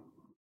 So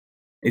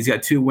he's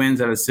got 2 wins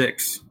out of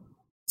 6.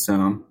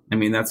 So, I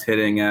mean, that's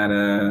hitting at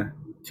a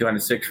 2 out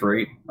of 6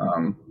 rate.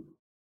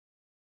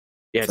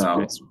 Yeah,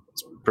 it's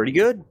pretty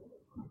good.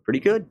 Pretty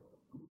good.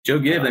 Joe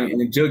Gibbs. I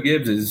mean, Joe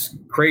Gibbs is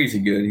crazy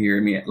good here.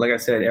 I mean, like I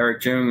said,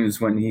 Eric Jones,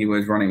 when he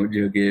was running with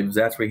Joe Gibbs,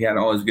 that's where he had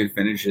all his good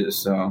finishes.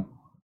 So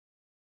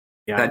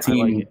Yeah, that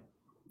team, I like it.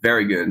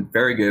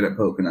 very good at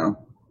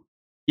Pocono.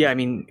 Yeah, I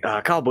mean,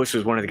 Kyle Busch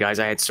was one of the guys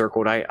I had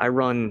circled. I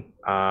run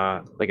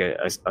like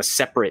a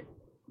separate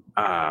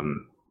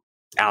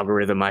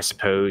algorithm, I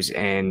suppose,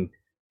 and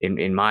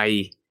in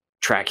my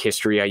track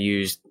history, I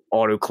used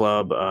Auto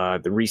Club,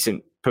 the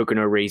recent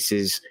Pocono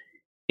races,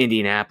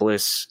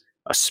 Indianapolis,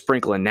 a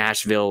sprinkle in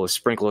Nashville, a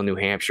sprinkle in New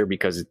Hampshire,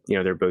 because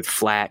they're both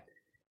flat,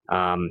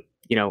 and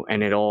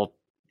it all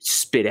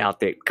spit out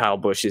that Kyle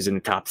Busch is in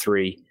the top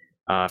 3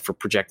 for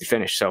projected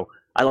finish. So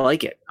I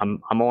like it. I'm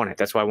on it.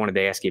 That's why I wanted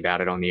to ask you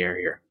about it on the air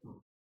here.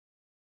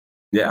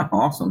 Yeah,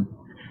 awesome.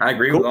 I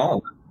agree with all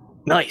of it.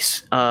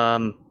 Nice.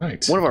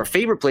 Nice. One of our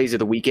favorite plays of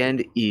the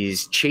weekend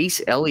is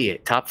Chase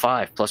Elliott, top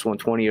 5, plus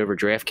 120 over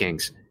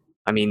DraftKings.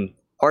 I mean,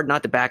 hard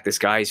not to back this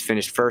guy. He's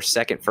finished first,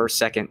 second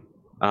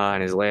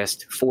in his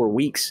last 4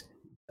 weeks.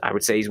 I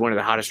would say he's one of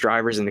the hottest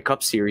drivers in the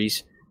Cup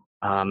Series,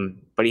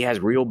 but he has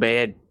real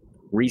bad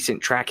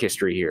recent track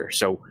history here.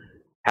 So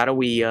how do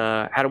we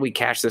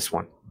cash this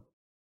one?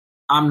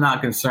 I'm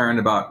not concerned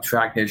about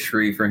track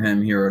history for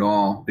him here at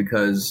all,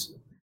 because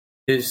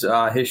his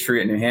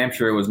history at New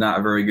Hampshire was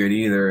not very good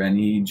either, and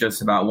he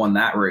just about won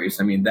that race.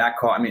 I mean,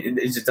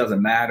 it just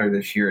doesn't matter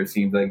this year. It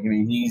seems like. I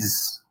mean,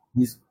 he's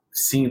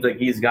seems like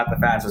he's got the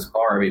fastest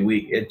car every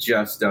week. It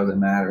just doesn't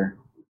matter.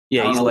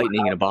 Yeah, he's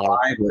lightning in a bottle.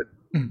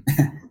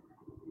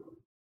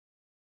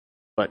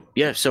 But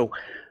yeah, so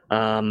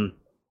and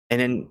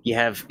then you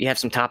have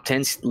some top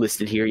 10s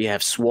listed here. You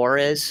have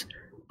Suarez,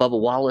 Bubba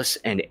Wallace,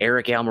 and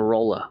Eric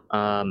Almirola.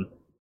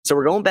 So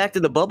we're going back to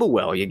the Bubba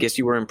well. I guess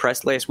you were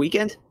impressed last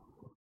weekend?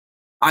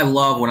 I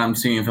love what I'm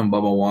seeing from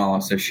Bubba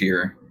Wallace this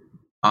year.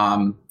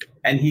 And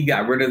he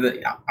got rid of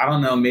I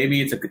don't know,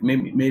 maybe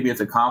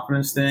it's a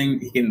confidence thing.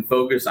 He can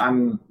focus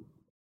on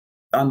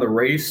the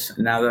race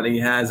now that he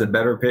has a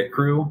better pit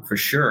crew, for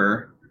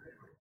sure.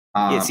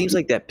 Yeah, it seems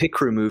like that pit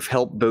crew move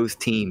helped both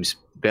teams,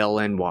 Bell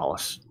and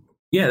Wallace.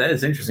 Yeah, that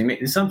is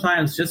interesting.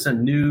 Sometimes just a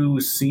new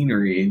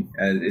scenery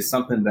is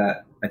something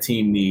that a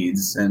team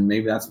needs, and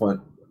maybe that's what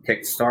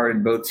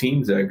kick-started both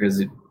teams there,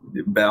 because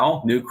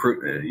Bell, new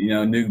crew,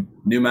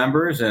 new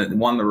members,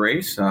 won the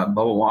race.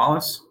 Bubba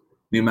Wallace,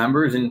 new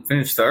members, and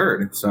finished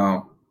third.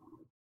 So,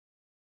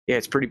 yeah,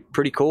 it's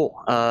pretty cool.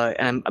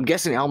 And I'm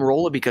guessing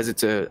Almirola, because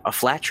it's a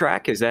flat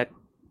track. Is that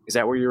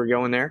where you were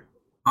going there?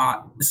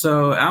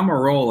 So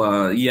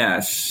Almirola,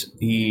 yes,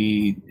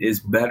 he is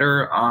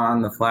better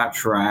on the flat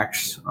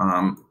tracks,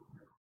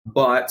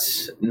 but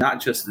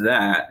not just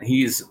that.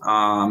 He's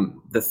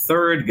the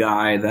third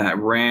guy that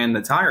ran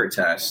the tire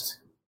test.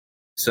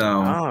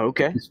 So,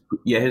 okay.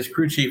 His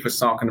crew chief was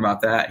talking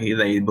about that.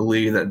 They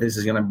believe that this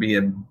is going to be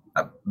a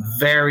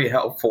very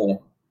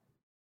helpful,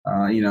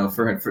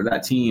 for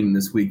that team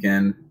this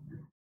weekend.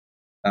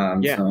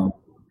 Yeah. So.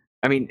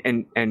 I mean,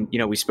 and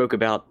we spoke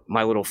about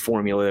my little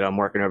formula that I'm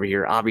working over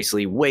here.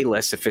 Obviously, way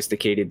less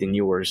sophisticated than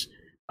yours,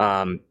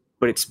 but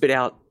it spit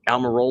out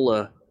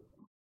Almirola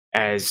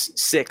as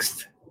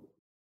 6th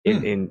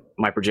in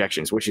my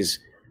projections, which is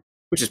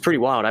pretty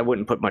wild. I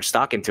wouldn't put much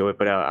stock into it,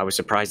 but I was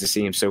surprised to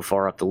see him so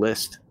far up the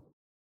list.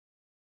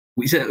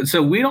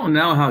 So we don't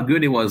know how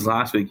good he was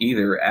last week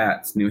either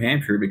at New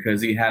Hampshire,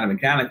 because he had a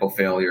mechanical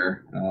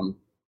failure.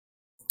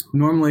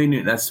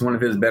 Normally, that's one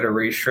of his better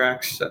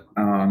racetracks.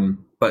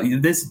 But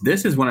this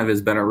is one of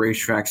his better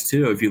racetracks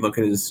too. If you look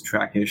at his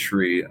track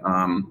history,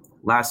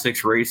 last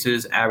 6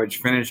 races,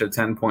 average finish of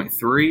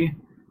 10.3,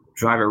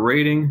 driver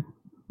rating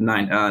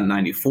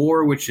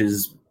 94, which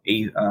is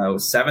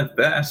 7th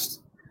best.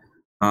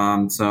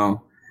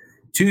 So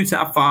 2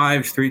 top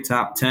 5s, 3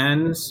 top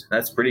 10s.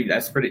 That's pretty.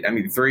 I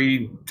mean,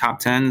 3 top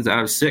 10s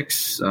out of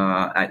 6.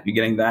 You're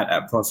getting that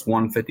at plus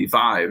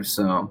 155.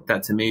 So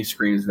that to me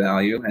screams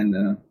value,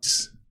 and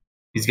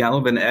he's got a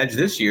little bit of an edge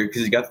this year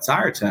because he got the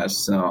tire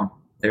test. So.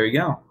 There you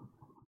go.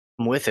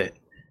 I'm with it.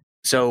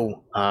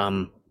 So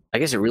I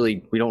guess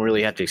we don't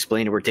really have to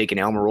explain it. We're taking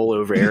Almirola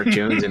over Eric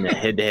Jones in the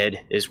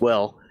head-to-head as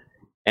well.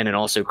 And then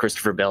also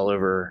Christopher Bell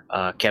over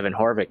Kevin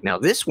Harvick. Now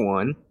that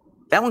one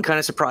kind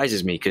of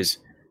surprises me because,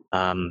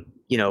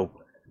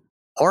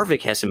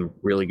 Harvick has some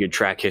really good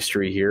track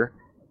history here.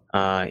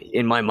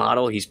 In my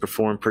model, he's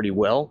performed pretty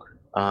well.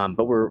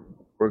 But we're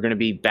going to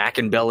be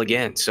backing Bell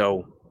again.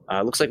 So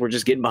it looks like we're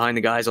just getting behind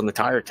the guys on the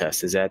tire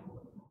test. Is that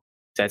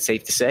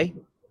safe to say?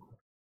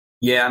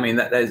 Yeah, I mean,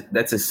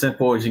 that's as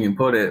simple as you can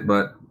put it.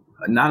 But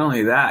not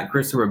only that,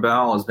 Christopher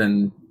Bell has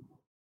been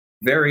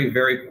very,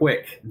 very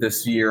quick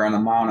this year on the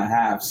 1.5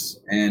 miles.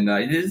 And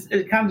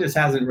it kind of just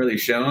hasn't really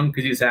shown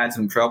because he's had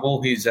some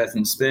trouble. He's had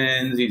some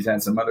spins. He's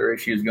had some other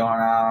issues going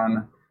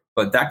on.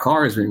 But that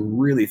car has been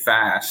really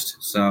fast.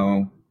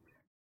 So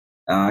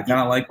I kind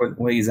of like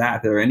where he's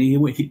at there. And he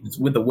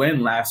with the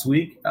win last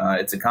week,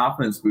 it's a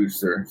confidence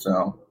booster.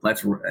 So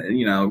let's,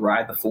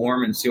 ride the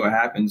form and see what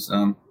happens.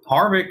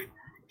 Harvick,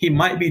 he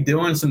might be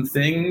doing some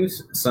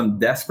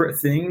desperate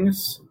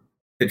things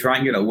to try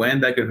and get a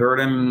win that could hurt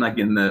him, like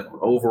in the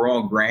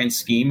overall grand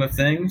scheme of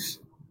things.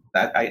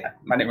 I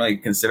didn't really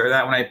consider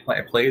that when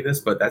I played this,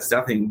 but that's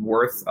definitely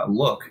worth a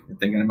look.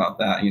 Thinking about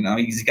that,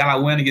 he's got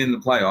to win to get in the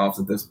playoffs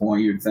at this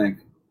point. You'd think.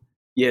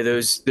 Yeah,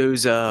 those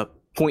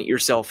point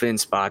yourself in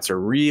spots are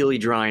really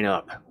drying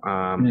up.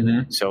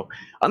 So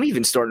I'm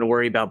even starting to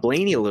worry about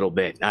Blaney a little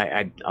bit.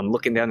 I'm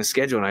looking down the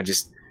schedule and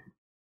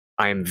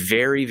I am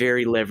very,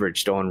 very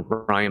leveraged on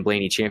Ryan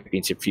Blaney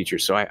championship future.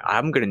 So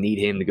I'm going to need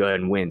him to go ahead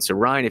and win. So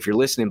Ryan, if you're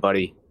listening,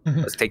 buddy,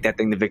 let's take that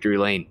thing to victory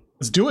lane.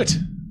 Let's do it.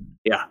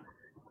 Yeah.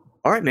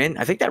 All right, man.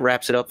 I think that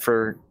wraps it up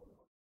for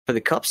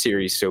the Cup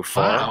Series so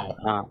far.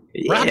 Wow.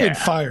 Rapid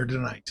fire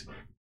tonight.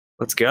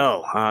 Let's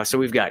go. So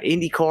we've got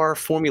IndyCar,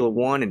 Formula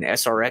One, and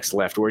SRX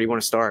left. Where do you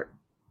want to start?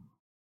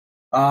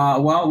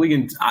 Well, we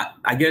can,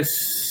 I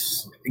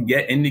guess,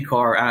 get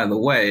IndyCar out of the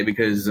way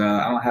because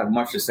I don't have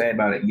much to say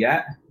about it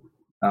yet.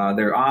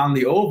 They're on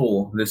the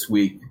oval this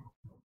week.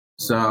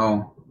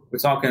 So we're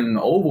talking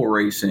oval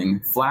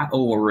racing, flat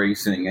oval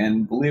racing.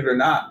 And believe it or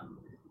not,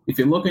 if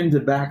you're looking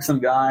to back some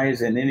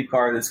guys in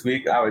IndyCar this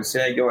week, I would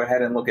say go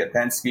ahead and look at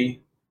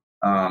Penske.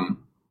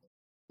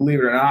 Believe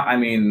it or not, I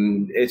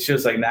mean, it's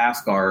just like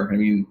NASCAR. I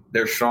mean,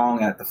 they're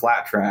strong at the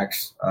flat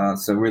tracks.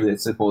 So really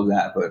it's simple as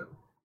that. But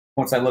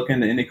once I look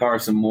into IndyCar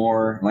some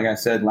more, like I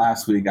said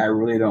last week, I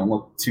really don't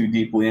look too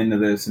deeply into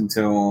this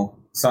until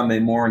Sunday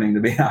morning, to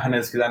be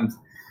honest, because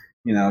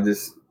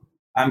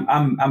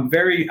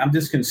I'm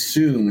just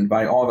consumed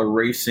by all the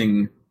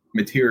racing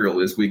material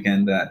this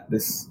weekend that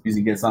this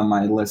usually gets on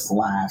my list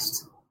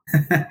last.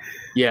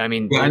 Yeah, I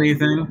mean,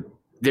 anything?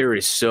 There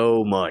is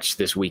so much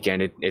this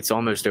weekend. It's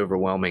almost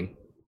overwhelming.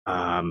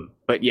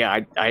 But yeah,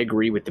 I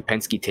agree with the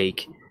Penske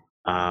take.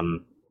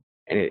 And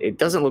it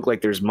doesn't look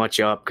like there's much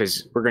up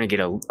because we're going to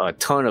get a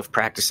ton of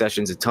practice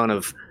sessions, a ton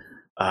of,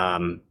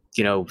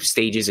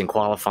 stages and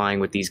qualifying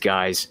with these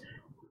guys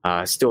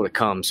still to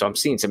come. So I'm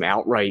seeing some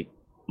outright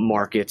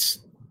markets,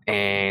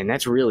 and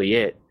that's really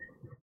it.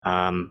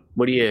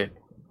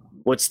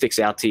 What sticks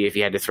out to you if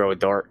you had to throw a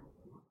dart?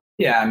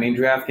 Yeah, I mean,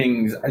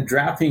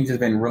 DraftKings has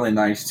been really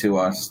nice to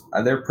us.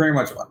 They're pretty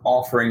much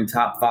offering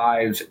top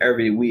fives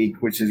every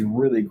week, which is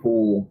really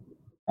cool.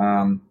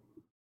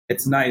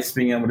 It's nice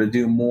being able to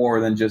do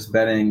more than just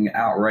betting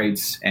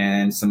outrights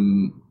and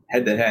some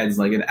head-to-heads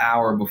like an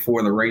hour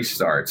before the race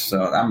starts.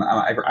 So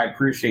I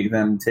appreciate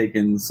them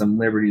taking some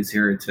liberties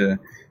here to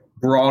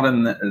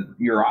broaden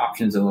your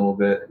options a little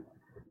bit.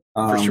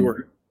 For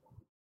sure.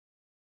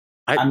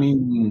 I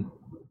mean,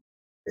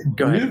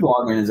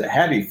 Newgarden is a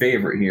heavy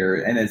favorite here,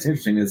 and it's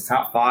interesting. His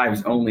top five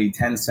is only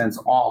 10 cents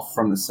off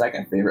from the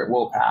second favorite,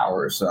 Will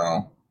Power.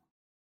 So,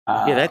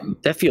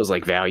 that feels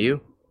like value.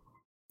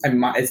 I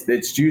mean,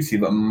 it's juicy,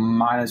 but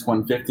minus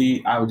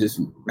 150, I would just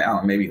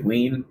maybe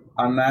lean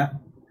on that.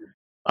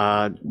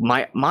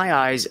 My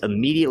eyes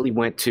immediately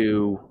went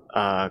to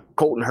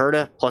Colton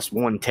Herta plus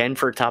 110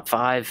 for a top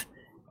five,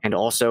 and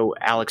also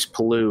Alex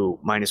Palou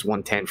minus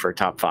 110 for a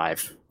top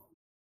five.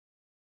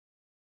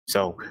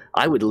 So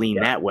I would lean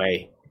that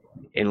way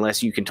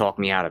unless you can talk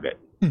me out of it,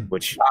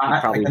 which I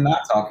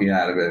cannot talk you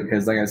out of it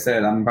because, like I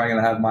said, I'm probably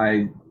going to have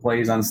my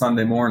plays on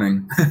Sunday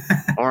morning.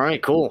 All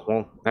right, cool.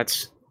 Well,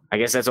 I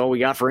guess that's all we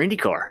got for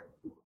IndyCar.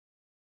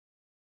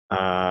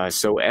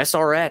 So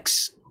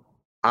SRX,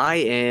 I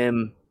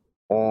am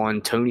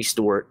on Tony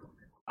Stewart.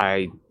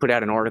 I put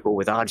out an article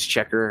with Odds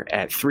Checker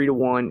at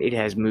 3-1. It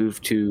has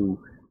moved to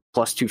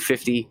plus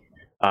 250,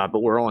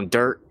 but we're on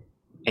dirt.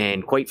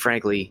 And quite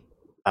frankly,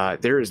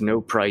 there is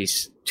no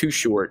price too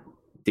short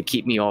to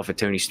keep me off of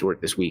Tony Stewart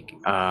this week.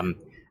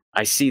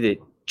 I see that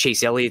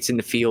Chase Elliott's in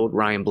the field.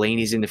 Ryan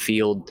Blaney's in the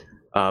field.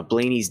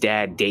 Blaney's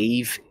dad,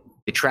 Dave,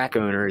 the track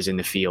owner, is in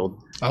the field.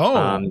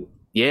 Oh.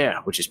 Yeah,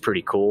 which is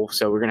pretty cool.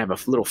 So we're going to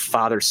have a little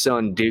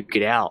father-son duke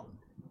it out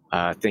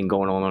thing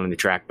going on in the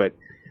track. But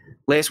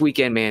last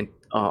weekend, man,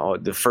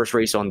 the first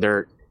race on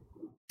dirt,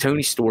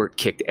 Tony Stewart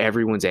kicked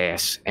everyone's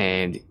ass,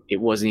 and it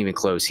wasn't even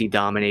close. He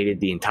dominated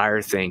the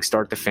entire thing,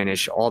 start to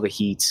finish, all the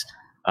heats.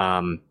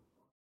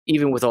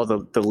 Even with all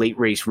the late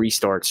race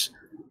restarts,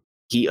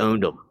 he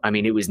owned them. I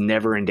mean, it was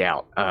never in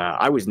doubt.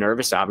 I was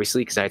nervous,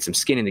 obviously, because I had some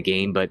skin in the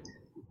game, but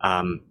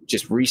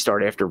just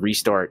restart after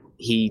restart,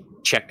 he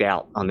checked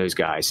out on those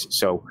guys.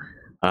 So,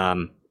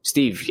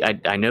 Steve,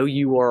 I know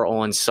you are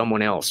on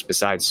someone else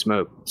besides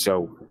Smoke.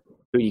 So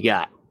who you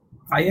got?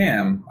 I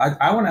am.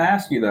 I want to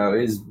ask you, though,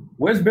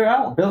 where's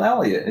Bill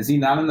Elliott? Is he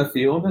not in the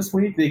field this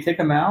week? Did they kick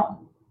him out?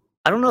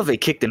 I don't know if they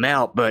kicked him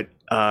out, but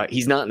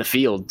he's not in the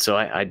field, so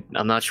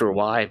I'm not sure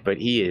why, but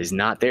he is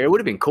not there. It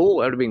would have been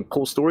cool. It would have been a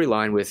cool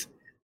storyline with,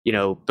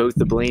 both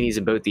the Blaneys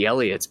and both the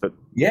Elliots. But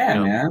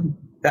man,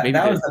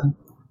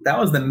 that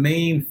was the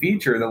main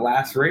feature of the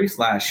last race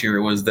last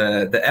year was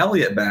the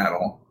Elliott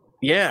battle.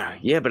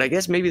 Yeah, but I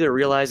guess maybe they're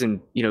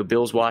realizing,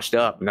 Bill's washed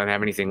up and doesn't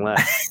have anything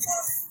left.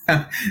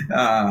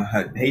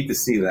 I hate to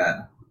see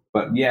that,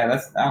 but yeah,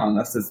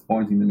 that's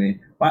disappointing to me.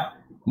 But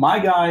my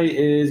guy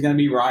is going to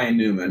be Ryan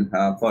Newman,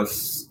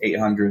 plus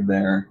 800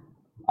 there.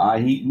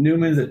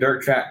 Newman's a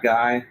dirt track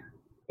guy,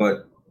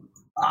 but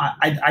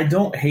I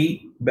don't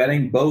hate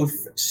betting both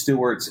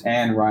Stewarts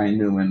and Ryan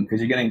Newman because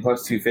you're getting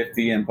plus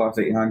 250 and plus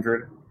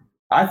 800.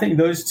 I think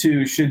those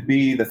two should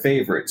be the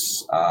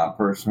favorites,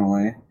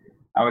 personally.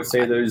 I would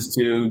say those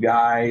two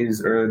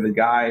guys are the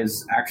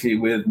guys actually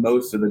with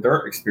most of the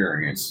dirt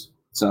experience.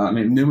 So, I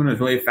mean, Newman was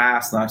really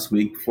fast last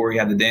week before he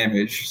had the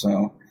damage.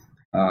 So,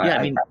 I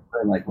really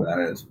like what that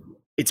is.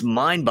 It's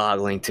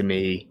mind-boggling to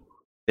me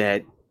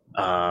that,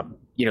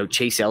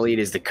 Chase Elliott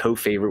is the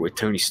co-favorite with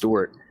Tony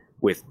Stewart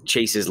with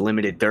Chase's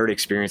limited dirt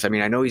experience. I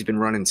mean, I know he's been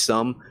running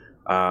some,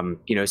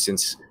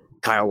 since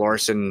Kyle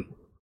Larson,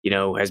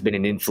 has been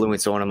an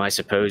influence on him, I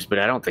suppose, but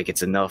I don't think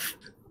it's enough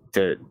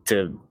to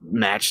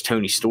match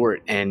Tony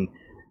Stewart. And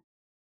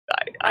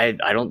I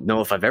don't know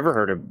if I've ever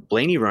heard of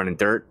Blaney running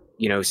dirt,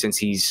 since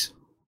he's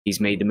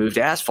made the move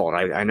to asphalt.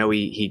 I know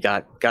he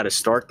got a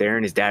start there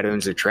and his dad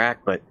owns the track,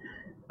 but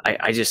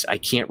I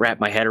can't wrap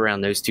my head around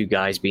those two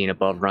guys being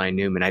above Ryan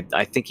Newman.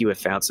 I think you have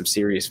found some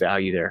serious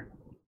value there.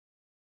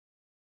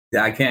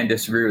 Yeah, I can't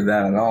disagree with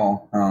that at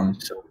all.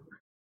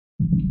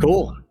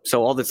 Cool.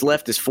 So all that's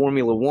left is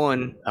Formula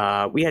One.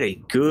 We had a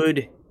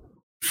good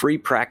free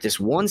practice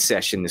 1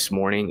 session this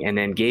morning and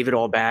then gave it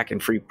all back in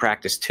free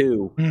practice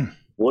 2.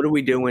 What are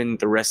we doing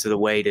the rest of the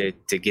way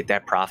to get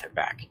that profit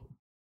back?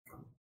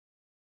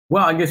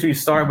 Well, I guess we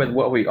start with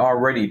what we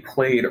already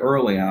played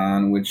early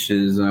on, which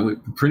is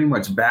pretty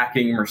much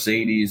backing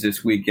Mercedes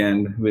this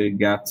weekend.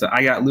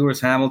 I got Lewis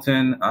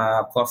Hamilton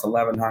plus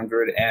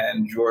 1,100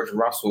 and George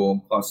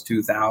Russell plus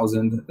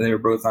 2,000. They were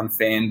both on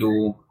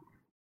FanDuel.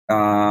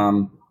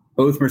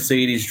 Both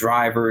Mercedes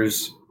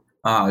drivers.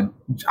 I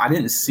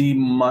didn't see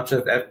much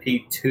of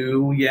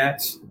FP2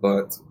 yet,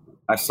 but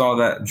I saw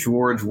that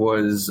George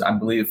was, I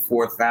believe,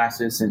 4th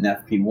fastest in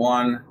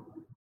FP1.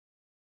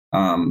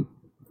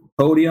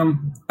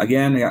 Podium,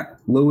 again, I got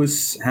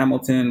Lewis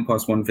Hamilton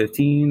plus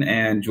 115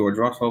 and George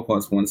Russell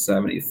plus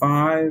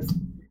 175.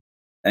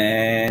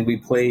 And we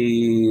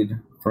played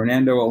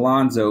Fernando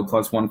Alonso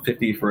plus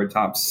 150 for a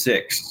top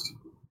 6.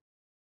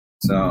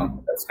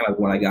 So that's kind of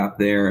what I got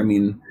there. I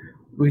mean,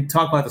 we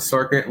talked about the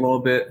circuit a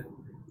little bit.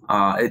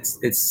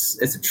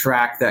 It's a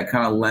track that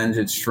kind of lends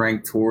its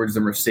strength towards the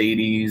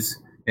Mercedes.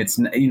 It's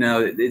not going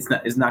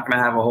to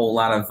have a whole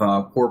lot of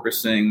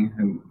porpoising,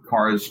 and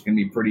cars can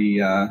be pretty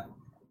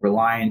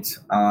reliant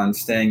on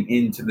staying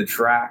into the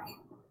track.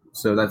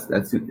 So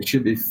it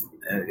should be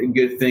a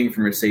good thing for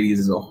Mercedes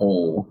as a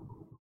whole.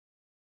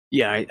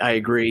 Yeah, I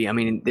agree. I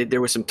mean, there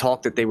was some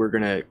talk that they were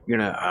gonna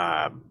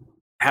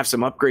have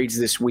some upgrades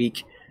this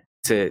week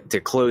to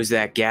close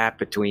that gap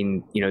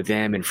between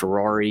them and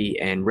Ferrari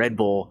and Red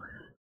Bull.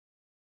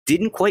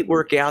 Didn't quite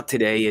work out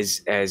today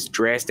as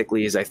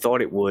drastically as I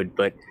thought it would,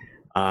 but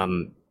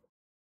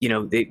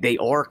they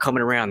are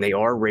coming around. They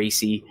are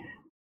racy.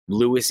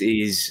 Lewis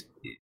is,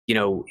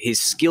 his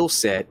skill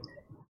set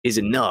is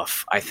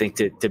enough, I think,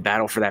 to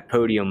battle for that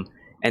podium.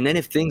 And then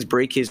if things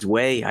break his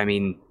way, I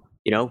mean,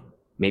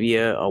 maybe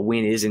a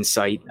win is in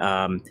sight.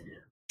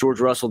 George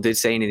Russell did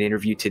say in an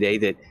interview today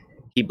that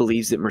he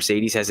believes that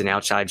Mercedes has an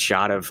outside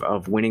shot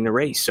of winning the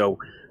race. So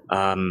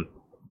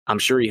I'm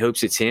sure he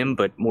hopes it's him,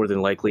 but more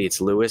than likely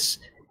it's Lewis.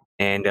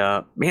 And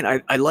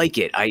man, I like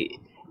it.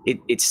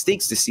 It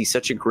stinks to see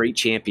such a great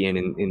champion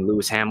in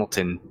Lewis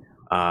Hamilton,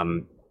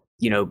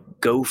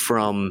 go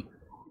from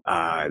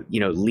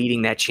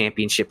leading that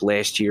championship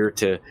last year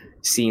to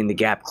seeing the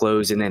gap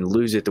close and then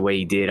lose it the way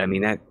he did. I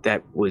mean,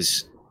 that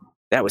was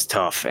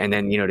tough. And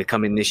then, to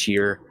come in this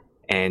year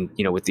and,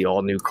 with the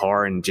all new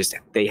car and just,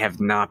 they have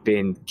not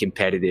been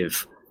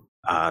competitive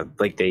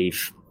like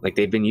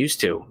they've been used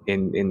to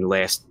in the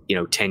last,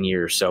 10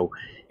 years. So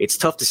it's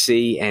tough to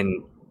see.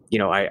 And,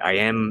 I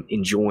am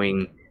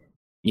enjoying,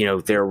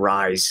 their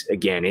rise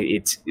again.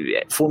 It's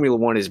Formula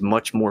One is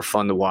much more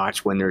fun to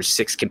watch when there's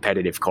 6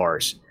 competitive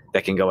cars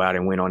that can go out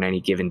and win on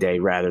any given day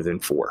rather than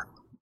 4.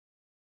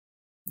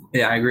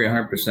 Yeah, I agree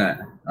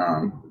 100%.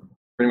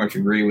 Pretty much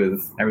agree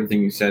with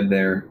everything you said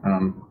there.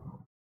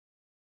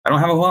 I don't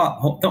have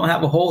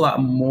a whole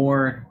lot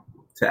more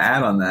to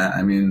add on that.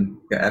 I mean,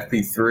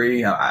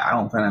 FP3, I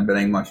don't plan on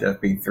betting much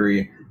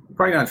FP3. I'm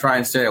probably going to try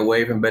and stay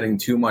away from betting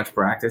too much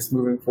practice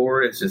moving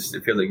forward. It feels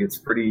like it's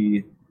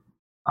pretty,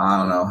 I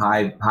don't know,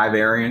 high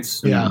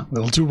variance. Yeah, a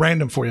little too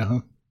random for you, huh?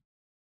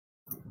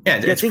 Yeah,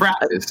 it's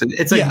practice.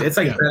 It's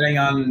like betting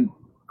on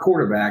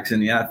quarterbacks in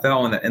the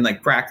NFL and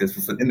like practice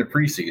in the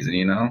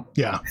preseason,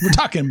 Yeah, we're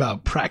talking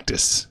about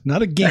practice,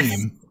 not a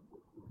game.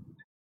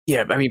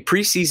 Yeah, I mean,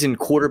 preseason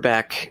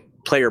quarterback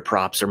player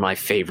props are my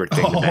favorite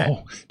thing to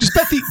bet.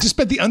 Just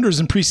bet the unders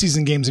in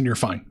preseason games and you're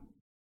fine.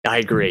 I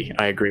agree.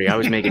 I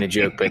was making a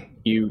joke, but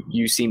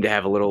you seem to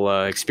have a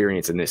little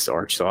experience in this,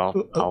 Arch. So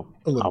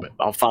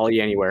I'll follow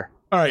you anywhere.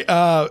 All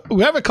right,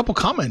 we have a couple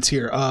comments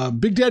here.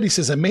 Big Daddy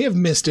says, I may have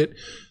missed it.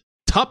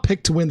 Top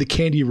pick to win the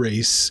Candy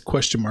race, ?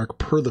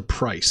 Per the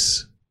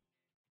price.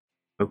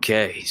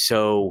 Okay,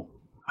 so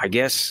I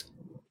guess,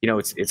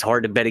 it's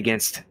hard to bet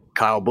against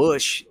Kyle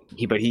Busch,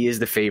 but he is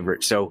the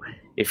favorite. So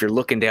if you're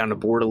looking down the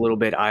board a little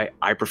bit,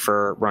 I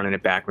prefer running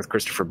it back with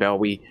Christopher Bell.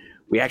 We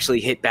actually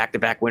hit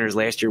back-to-back winners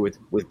last year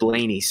with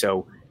Blaney,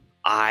 so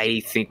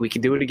I think we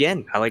can do it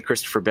again. I like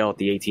Christopher Bell at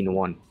the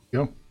 18-1.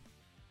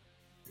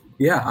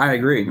 Yeah, I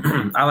agree.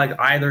 I like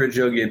either of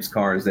Joe Gibbs'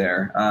 cars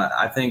there.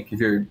 I think if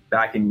you're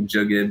backing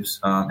Joe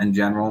Gibbs in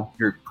general,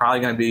 you're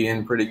probably going to be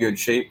in pretty good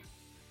shape.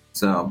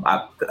 So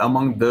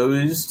among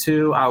those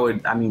two,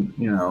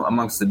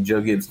 amongst the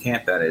Joe Gibbs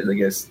camp, that is, I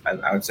guess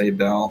I would say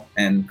Bell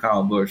and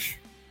Kyle Busch.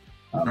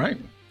 All right.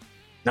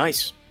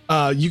 Nice.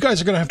 You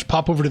guys are going to have to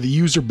pop over to the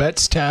user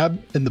bets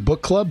tab in the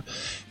book club.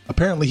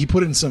 Apparently, he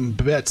put in some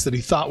bets that he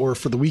thought were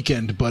for the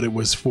weekend, but it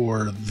was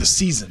for the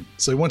season.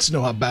 So he wants to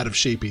know how bad of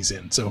shape he's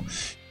in. So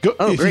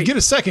if you get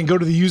a second, go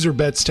to the user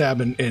bets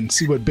tab and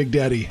see what Big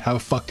Daddy, how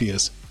fucked he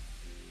is.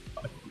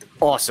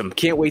 Awesome.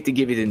 Can't wait to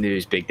give you the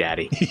news, Big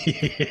Daddy.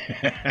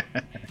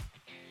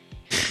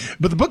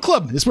 But the book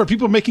club is where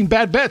people are making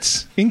bad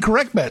bets,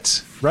 incorrect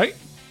bets, right?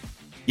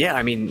 Yeah,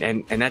 I mean,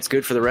 and that's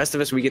good for the rest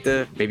of us. We get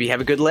to maybe have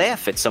a good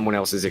laugh at someone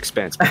else's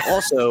expense, but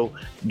also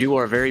do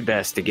our very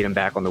best to get them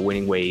back on the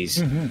winning ways.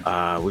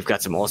 Mm-hmm. We've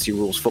got some Aussie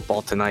Rules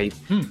football tonight,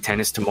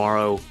 tennis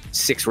tomorrow,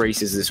 6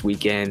 races this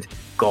weekend,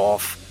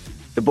 golf.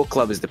 The book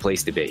club is the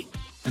place to be.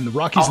 And the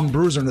Rockies and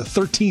Brewers are in the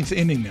 13th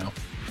inning now.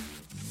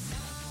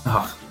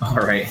 Oh, all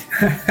right.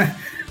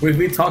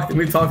 we talked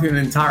an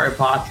entire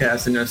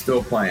podcast and they're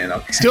still playing.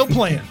 Okay. Still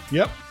playing.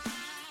 Yep.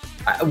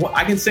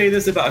 I can say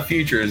this about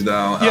futures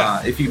though.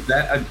 Yeah. If you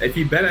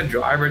bet a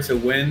driver to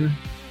win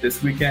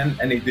this weekend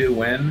and they do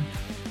win,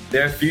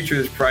 their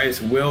futures price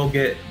will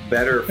get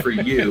better for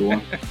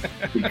you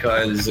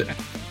because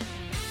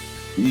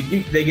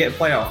they get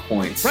playoff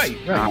points. Right.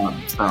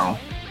 So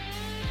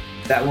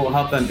that will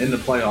help them in the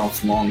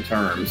playoffs long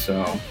term.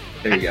 So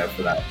there you go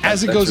for that.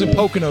 As it goes in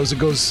Poconos,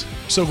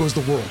 so goes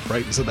the world,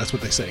 right? So that's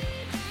what they say.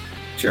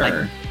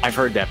 Sure. I've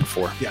heard that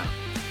before. Yeah.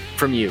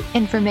 From you.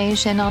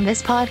 Information on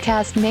this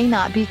podcast may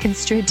not be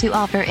construed to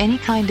offer any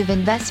kind of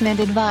investment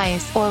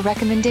advice or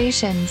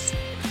recommendations.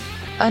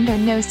 Under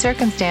no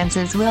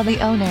circumstances will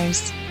the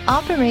owners,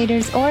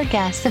 operators, or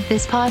guests of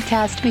this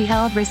podcast be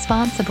held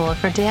responsible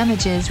for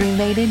damages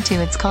related to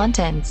its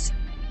contents.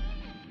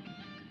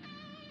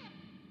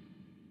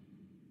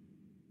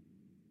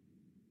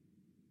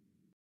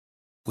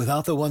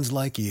 Without the ones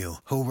like you,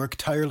 who work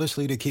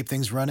tirelessly to keep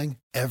things running,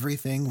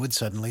 everything would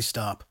suddenly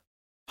stop.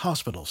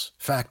 Hospitals,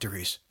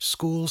 factories,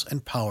 schools,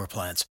 and power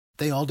plants,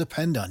 they all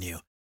depend on you.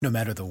 No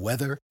matter the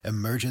weather,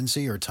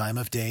 emergency, or time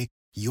of day,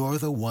 you're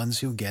the ones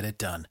who get it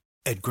done.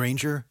 At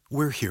Grainger,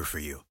 we're here for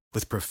you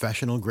with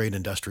professional-grade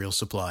industrial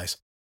supplies.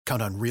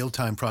 Count on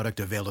real-time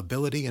product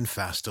availability and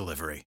fast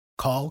delivery.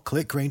 Call,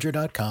 click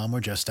Grainger.com, or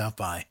just stop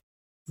by.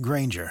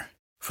 Grainger,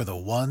 for the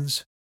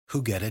ones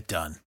who get it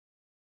done.